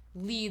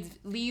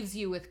leaves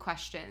you with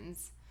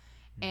questions.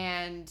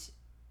 And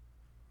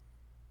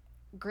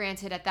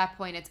granted, at that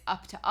point, it's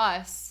up to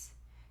us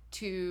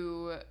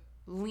to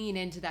lean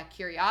into that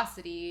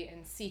curiosity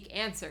and seek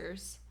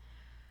answers.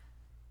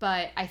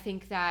 But I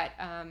think that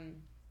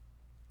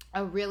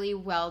a really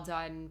well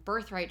done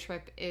birthright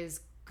trip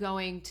is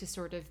going to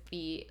sort of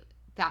be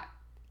that,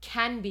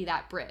 can be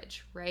that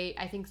bridge, right?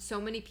 I think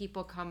so many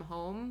people come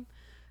home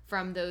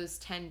from those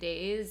 10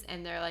 days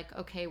and they're like,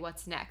 okay,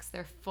 what's next?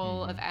 They're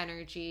full of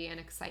energy and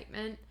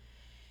excitement.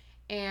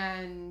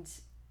 And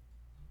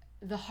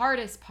the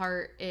hardest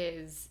part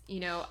is,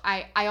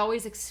 I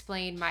always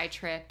explain my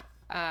trip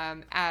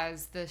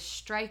as the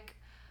strike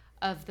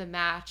of the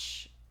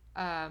match.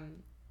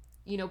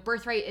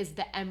 Birthright is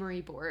the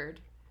emery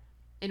board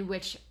in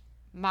which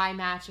my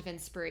match of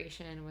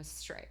inspiration was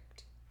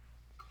striked.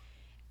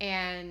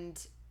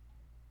 And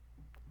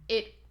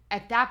it,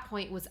 at that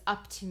point, was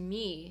up to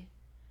me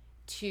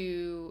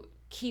to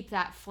keep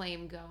that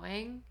flame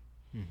going.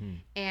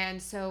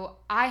 And so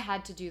I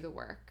had to do the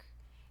work.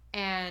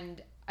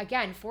 And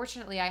again,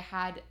 fortunately, I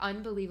had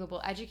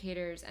unbelievable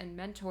educators and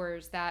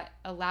mentors that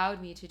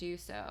allowed me to do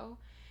so.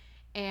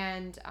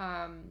 And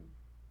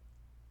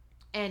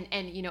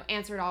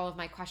answered all of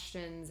my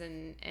questions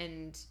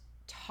and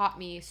taught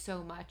me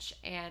so much.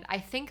 And I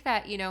think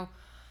that,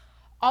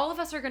 all of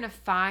us are going to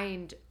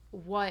find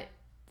what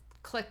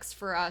clicks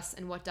for us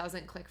and what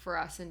doesn't click for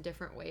us in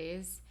different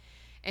ways.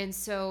 And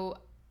so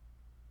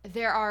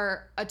there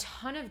are a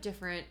ton of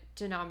different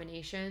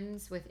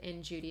denominations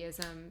within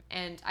Judaism.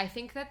 And I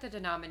think that the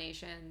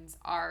denominations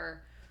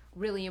are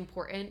really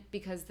important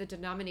because the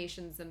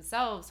denominations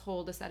themselves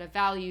hold a set of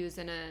values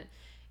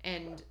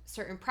and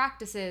certain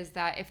practices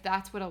that if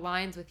that's what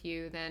aligns with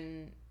you,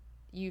 then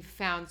you've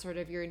found sort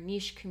of your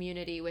niche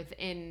community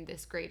within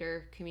this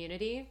greater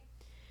community.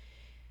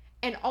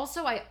 And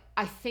also, I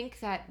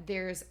think that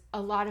there's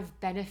a lot of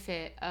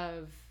benefit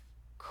of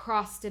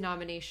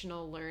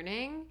cross-denominational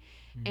learning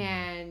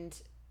and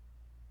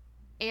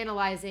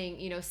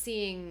analyzing,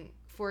 seeing,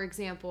 for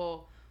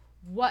example,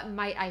 what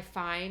might I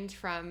find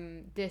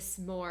from this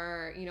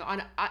more,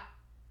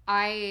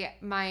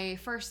 my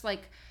first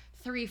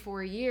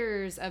 3-4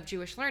 years of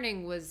Jewish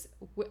learning was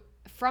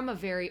from a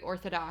very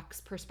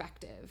Orthodox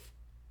perspective.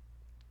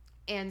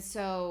 And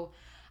so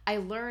I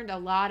learned a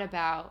lot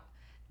about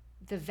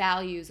the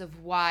values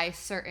of why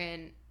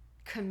certain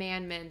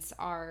commandments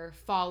are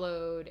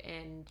followed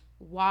and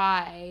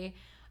why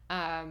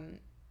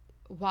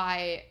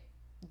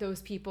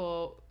those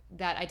people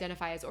that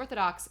identify as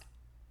Orthodox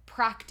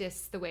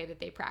practice the way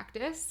that they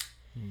practice.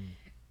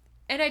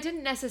 And I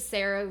didn't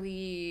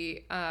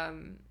necessarily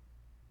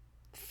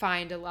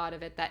find a lot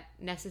of it that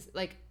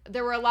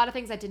there were a lot of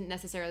things that didn't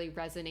necessarily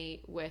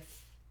resonate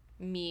with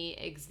me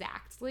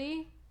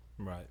exactly.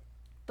 Right.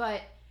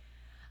 But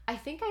I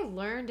think I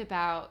learned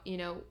about,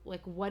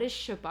 what is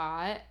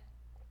Shabbat,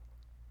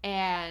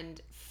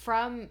 and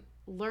from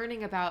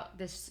learning about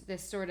this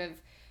sort of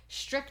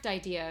strict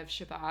idea of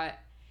Shabbat,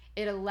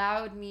 it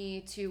allowed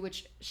me to,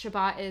 which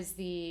Shabbat is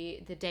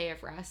the day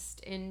of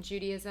rest in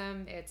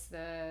Judaism. It's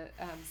the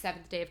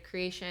seventh day of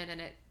creation, and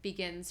it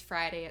begins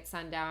Friday at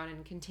sundown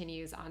and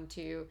continues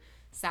onto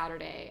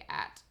Saturday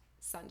at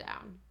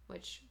sundown,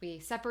 which we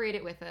separate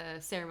it with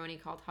a ceremony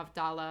called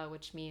Havdalah,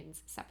 which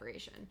means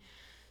separation.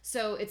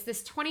 So it's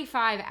this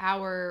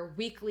 25-hour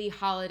weekly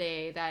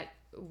holiday that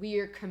we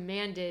are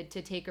commanded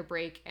to take a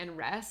break and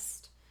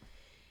rest.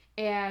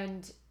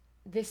 And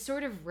this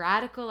sort of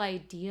radical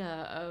idea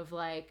of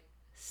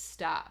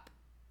stop.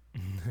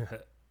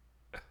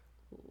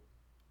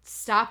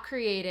 Stop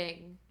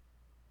creating.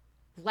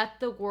 Let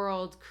the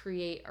world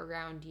create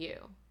around you.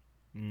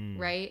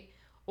 Right?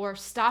 Or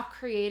stop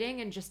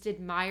creating and just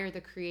admire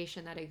the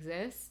creation that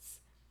exists.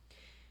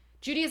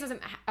 Judaism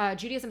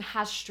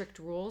has strict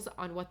rules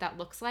on what that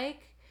looks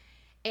like.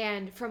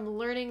 And from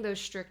learning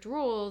those strict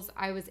rules,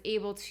 I was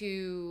able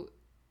to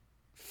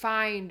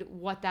find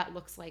what that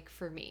looks like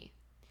for me.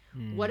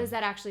 What does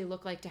that actually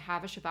look like to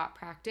have a Shabbat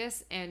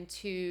practice and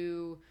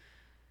to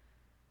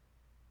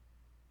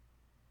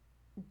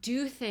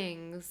do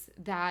things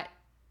that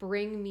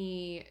bring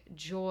me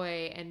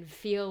joy and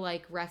feel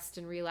like rest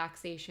and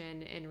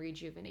relaxation and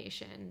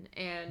rejuvenation.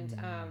 And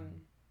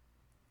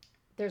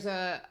there's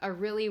a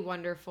really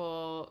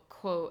wonderful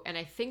quote, and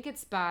I think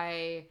it's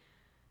by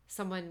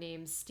someone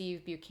named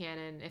Steve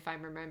Buchanan, if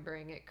I'm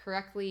remembering it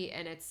correctly,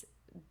 and it's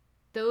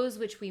those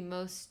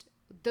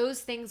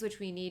things which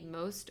we need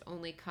most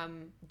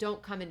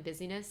don't come in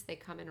busyness, they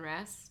come in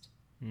rest.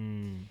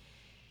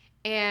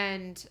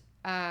 And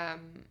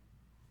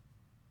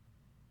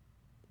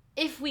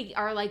if we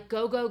are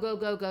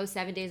go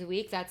 7 days a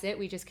week, that's it,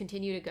 we just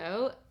continue to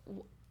go,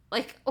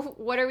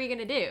 what are we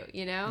gonna do,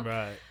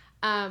 Right.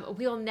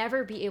 We'll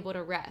never be able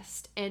to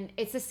rest. And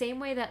it's the same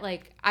way that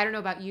I don't know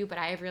about you, but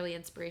I have really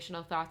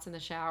inspirational thoughts in the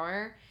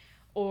shower,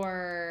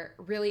 or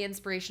really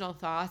inspirational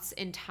thoughts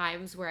in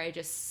times where I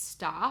just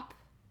stop.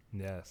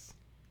 Yes.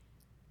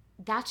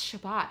 That's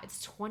Shabbat.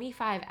 It's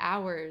 25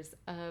 hours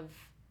of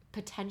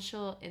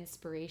potential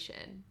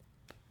inspiration.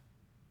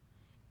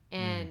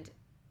 And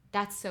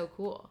that's so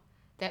cool.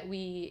 that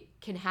we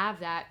can have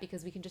that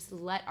because we can just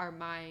let our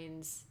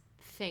minds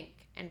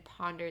think and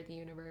ponder the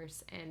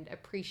universe and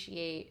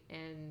appreciate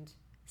and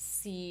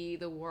see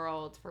the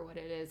world for what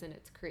it is in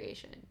its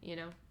creation, you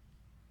know?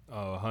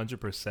 Oh,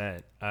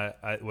 100%.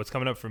 What's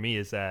coming up for me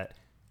is that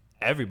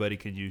everybody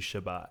could use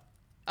Shabbat,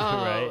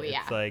 Oh, right?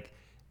 yeah. It's like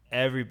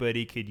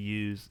everybody could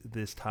use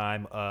this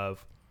time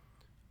of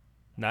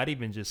not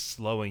even just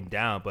slowing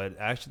down, but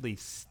actually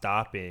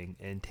stopping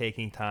and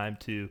taking time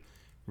to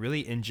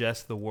really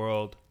ingest the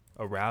world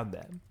around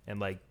them and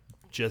like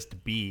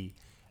just be,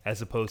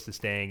 as opposed to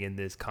staying in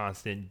this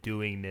constant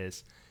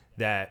doingness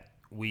that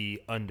we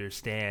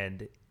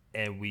understand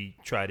and we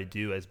try to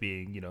do as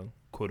being,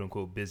 quote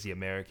unquote, busy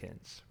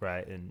Americans,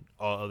 right? And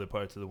all other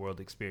parts of the world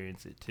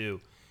experience it too.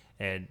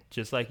 And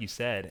just like you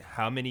said,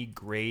 how many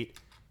great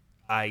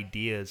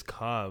ideas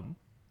come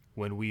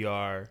when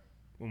we're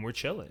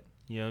chilling,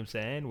 you know what I'm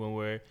saying? When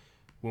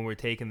we're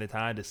taking the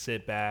time to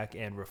sit back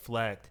and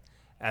reflect,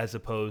 as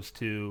opposed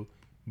to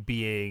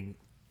being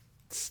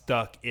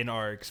stuck in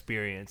our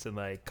experience and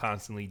like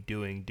constantly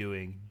doing.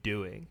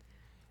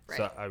 Right.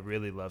 So I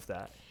really love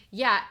that.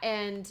 Yeah,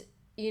 and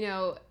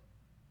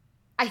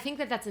I think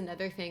that that's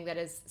another thing that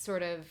is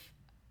sort of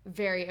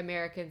very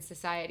American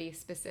society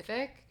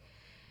specific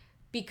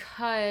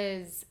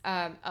because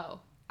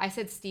I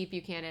said Steve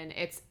Buchanan.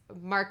 It's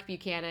Mark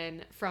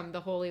Buchanan from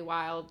The Holy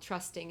Wild,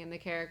 trusting in the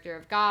character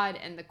of God,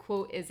 and the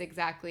quote is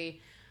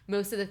exactly,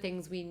 most of the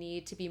things we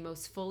need to be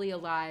most fully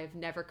alive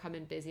never come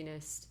in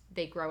busyness,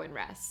 they grow in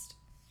rest.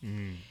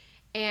 Mm.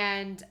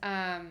 And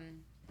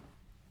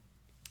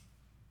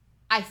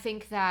I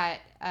think that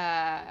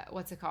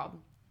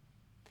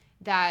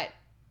that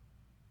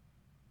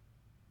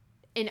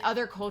in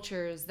other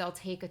cultures they'll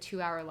take a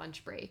 2-hour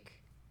lunch break,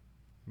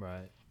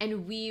 right,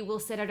 and we will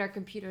sit at our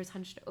computers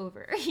hunched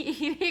over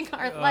eating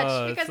our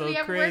lunch because we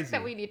have work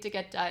that we need to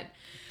get done.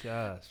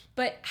 Gosh.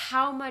 But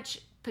how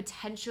much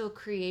potential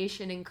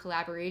creation and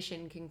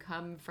collaboration can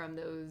come from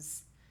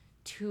those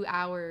 2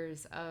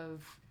 hours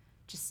of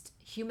just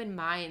human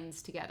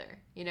minds together,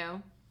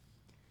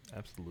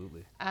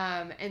 Absolutely.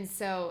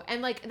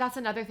 And like that's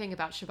another thing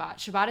about Shabbat.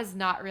 Shabbat is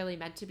not really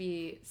meant to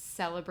be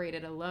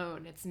celebrated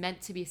alone. It's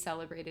meant to be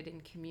celebrated in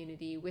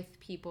community with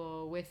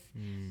people, with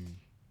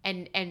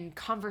and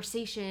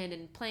conversation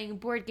and playing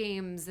board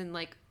games and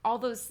like all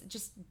those,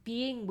 just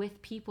being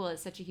with people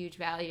is such a huge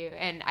value.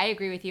 And I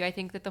agree with you. I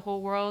think that the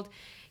whole world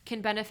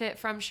can benefit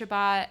from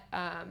Shabbat.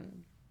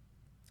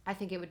 I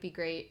think it would be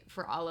great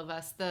for all of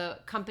us. The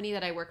company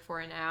that I work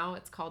for now,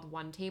 it's called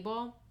One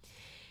Table.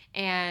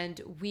 And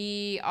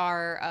we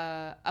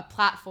are a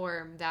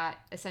platform that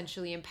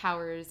essentially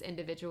empowers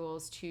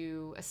individuals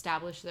to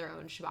establish their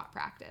own Shabbat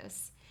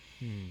practice.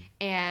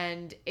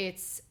 And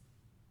it's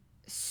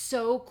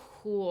so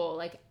cool.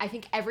 Like, I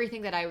think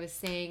everything that I was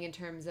saying in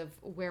terms of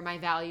where my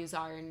values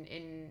are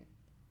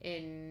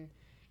in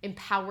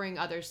empowering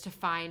others to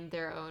find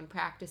their own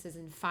practices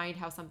and find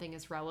how something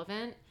is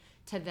relevant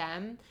to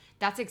them,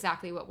 that's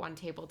exactly what One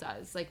Table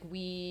does. Like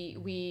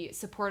we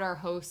support our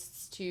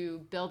hosts to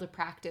build a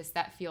practice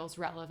that feels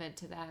relevant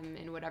to them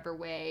in whatever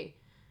way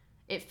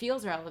it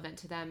feels relevant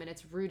to them, and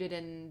it's rooted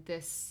in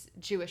this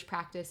Jewish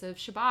practice of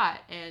Shabbat.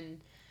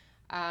 And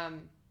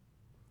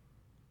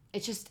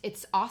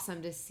it's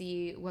awesome to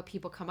see what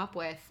people come up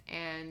with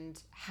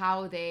and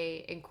how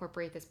they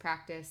incorporate this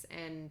practice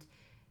and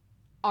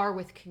are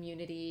with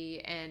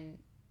community and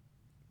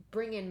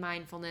bring in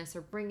mindfulness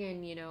or bring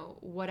in,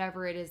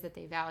 whatever it is that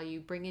they value,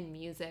 bring in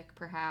music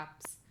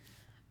perhaps.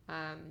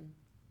 But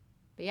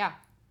yeah.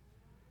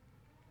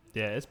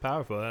 Yeah, it's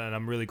powerful. And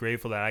I'm really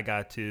grateful that I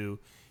got to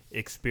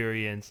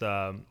experience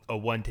a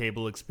One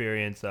Table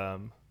experience.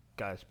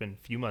 It's been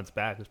a few months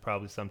back. It was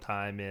probably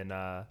sometime in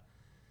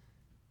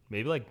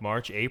maybe like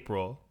March,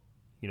 April,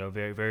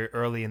 very, very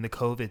early in the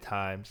COVID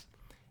times.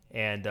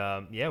 And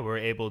we were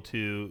able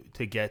to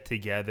get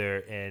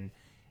together and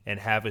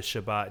have a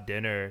Shabbat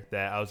dinner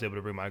that I was able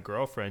to bring my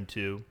girlfriend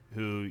to,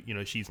 who,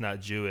 she's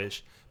not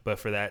Jewish, but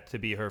for that to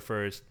be her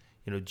first,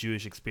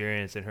 Jewish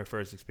experience and her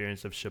first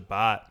experience of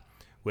Shabbat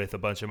with a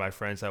bunch of my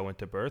friends I went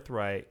to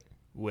Birthright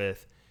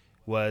with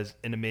was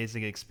an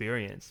amazing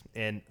experience.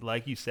 And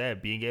like you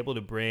said, being able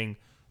to bring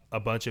a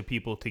bunch of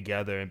people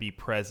together and be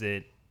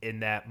present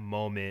in that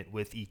moment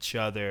with each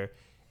other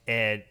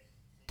and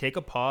take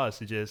a pause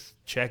to just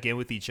check in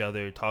with each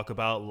other, talk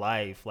about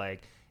life,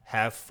 like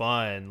have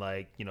fun,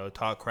 like,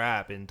 talk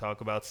crap and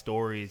talk about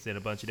stories and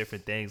a bunch of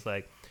different things.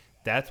 Like,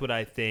 that's what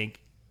I think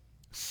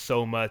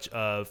so much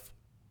of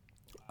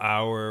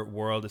our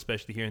world,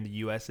 especially here in the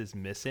U.S., is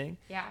missing.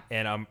 Yeah.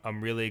 And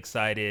I'm really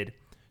excited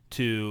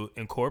to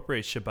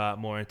incorporate Shabbat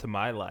more into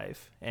my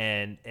life.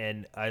 And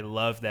I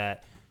love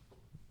that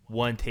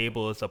One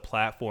Table is a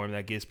platform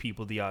that gives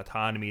people the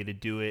autonomy to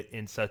do it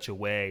in such a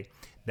way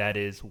that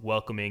is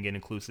welcoming and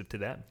inclusive to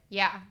them.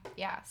 Yeah.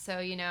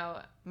 So,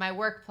 my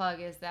work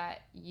plug is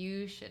that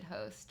you should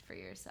host for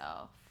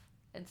yourself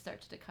and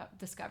start to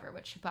discover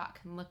what Shabbat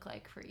can look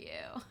like for you.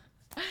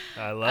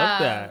 I love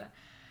that.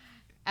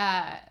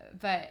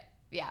 But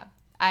yeah,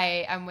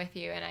 I'm with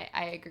you, and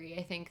I agree.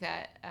 I think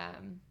that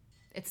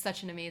it's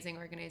such an amazing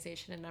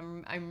organization,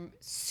 and I'm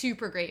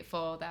super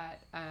grateful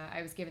that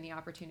I was given the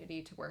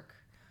opportunity to work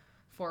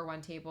for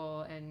One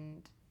Table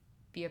and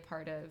be a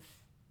part of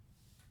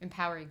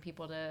empowering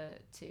people to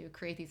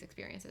create these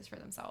experiences for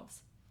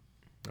themselves.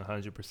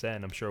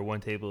 100%. I'm sure One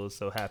Table is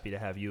so happy to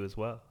have you as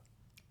well.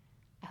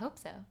 I hope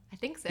so. I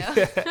think so.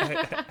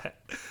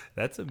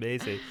 That's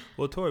amazing.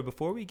 Well, Tori,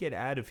 before we get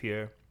out of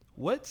here,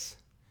 what's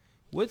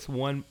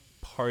one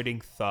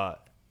parting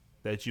thought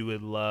that you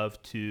would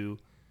love to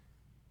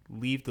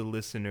leave the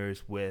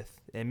listeners with,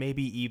 and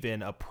maybe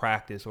even a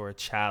practice or a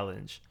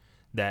challenge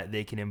that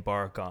they can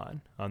embark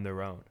on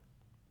their own?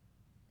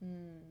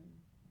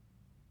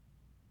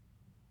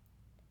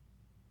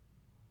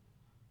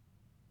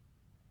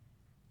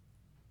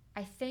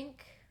 I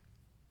think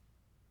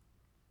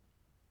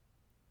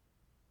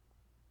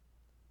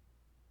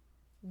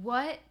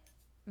what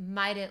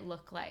might it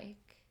look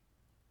like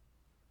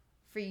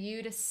for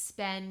you to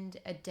spend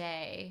a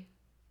day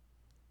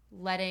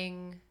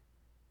letting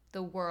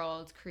the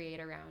world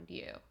create around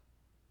you?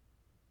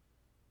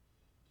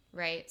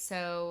 Right?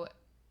 So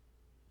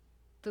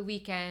the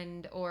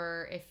weekend,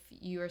 or if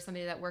you are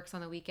somebody that works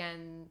on the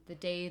weekend, the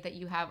day that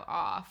you have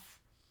off,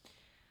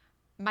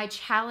 my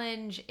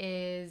challenge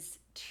is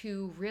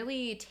to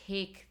really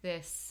take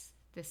this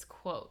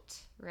quote,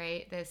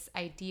 right? This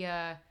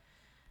idea,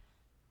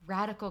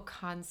 radical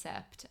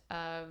concept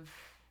of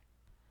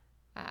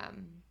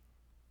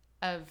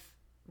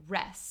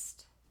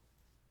rest,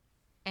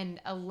 and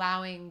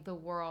allowing the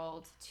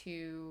world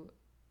to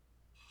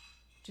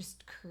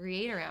just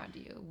create around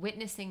you,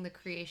 witnessing the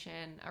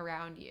creation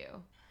around you.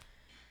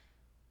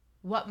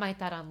 What might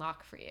that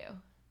unlock for you?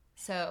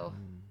 So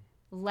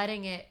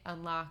letting it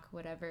unlock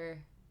whatever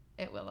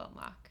it will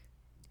unlock.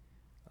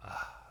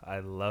 I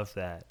love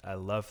that. I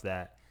love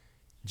that.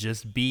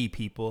 Just be,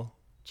 people.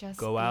 Just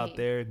go be. out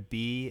there,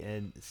 be,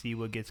 and see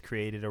what gets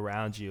created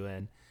around you.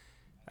 And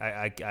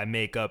I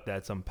make up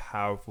that some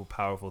powerful,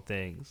 powerful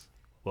things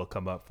will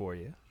come up for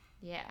you.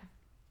 Yeah.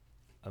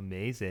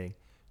 Amazing.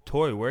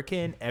 Tori, where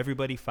can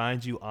everybody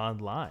find you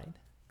online?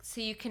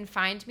 So you can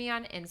find me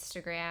on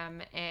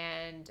Instagram,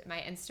 and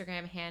my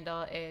Instagram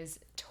handle is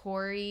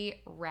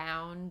Tori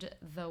Round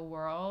the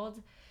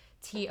World,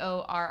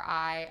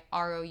 TORIROUND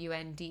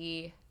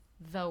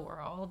the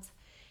world.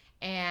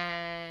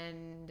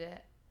 And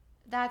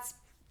that's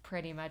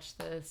pretty much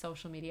the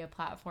social media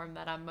platform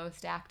that I'm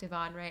most active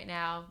on right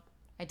now.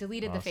 I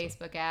deleted the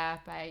Facebook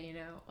app. Yeah,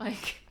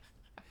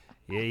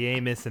 you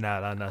ain't missing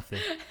out on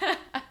nothing.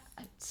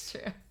 It's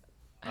true.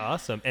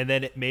 Awesome. And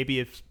then maybe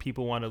if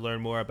people want to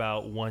learn more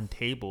about One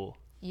Table,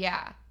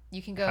 yeah,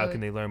 you can go. How can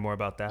they learn more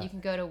about that? You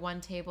can go to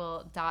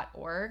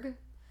onetable.org,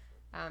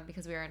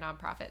 because we are a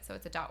nonprofit, so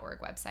it's a .org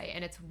website,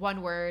 and it's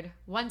one word,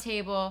 one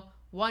table,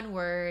 one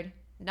word,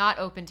 not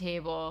open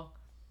table,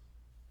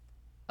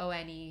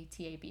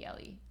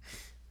 ONETABLE.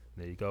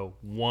 There you go,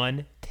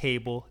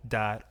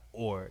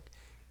 onetable.org,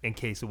 in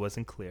case it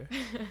wasn't clear.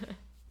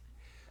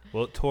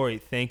 Well, Tori,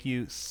 thank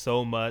you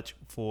so much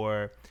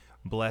for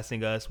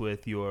blessing us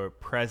with your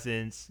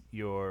presence,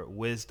 your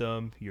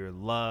wisdom, your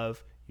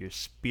love, your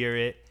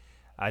spirit.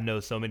 I know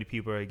so many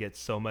people are going to get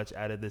so much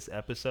out of this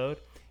episode.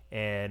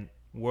 And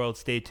world,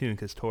 stay tuned,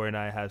 because Tori and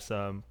I have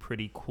some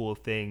pretty cool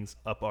things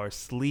up our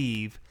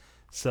sleeve.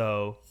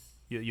 So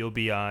you'll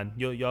be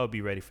y'all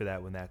be ready for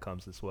that when that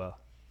comes as well.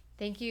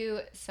 Thank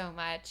you so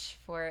much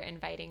for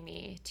inviting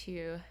me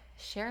to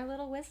share a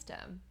little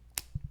wisdom.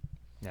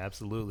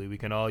 Absolutely. We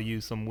can all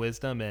use some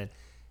wisdom. And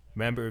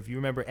remember, if you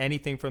remember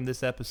anything from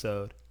this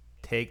episode,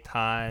 take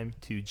time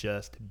to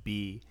just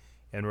be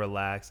and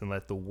relax and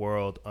let the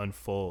world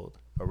unfold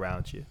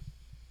around you.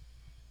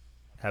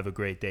 Have a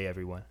great day,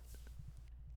 everyone.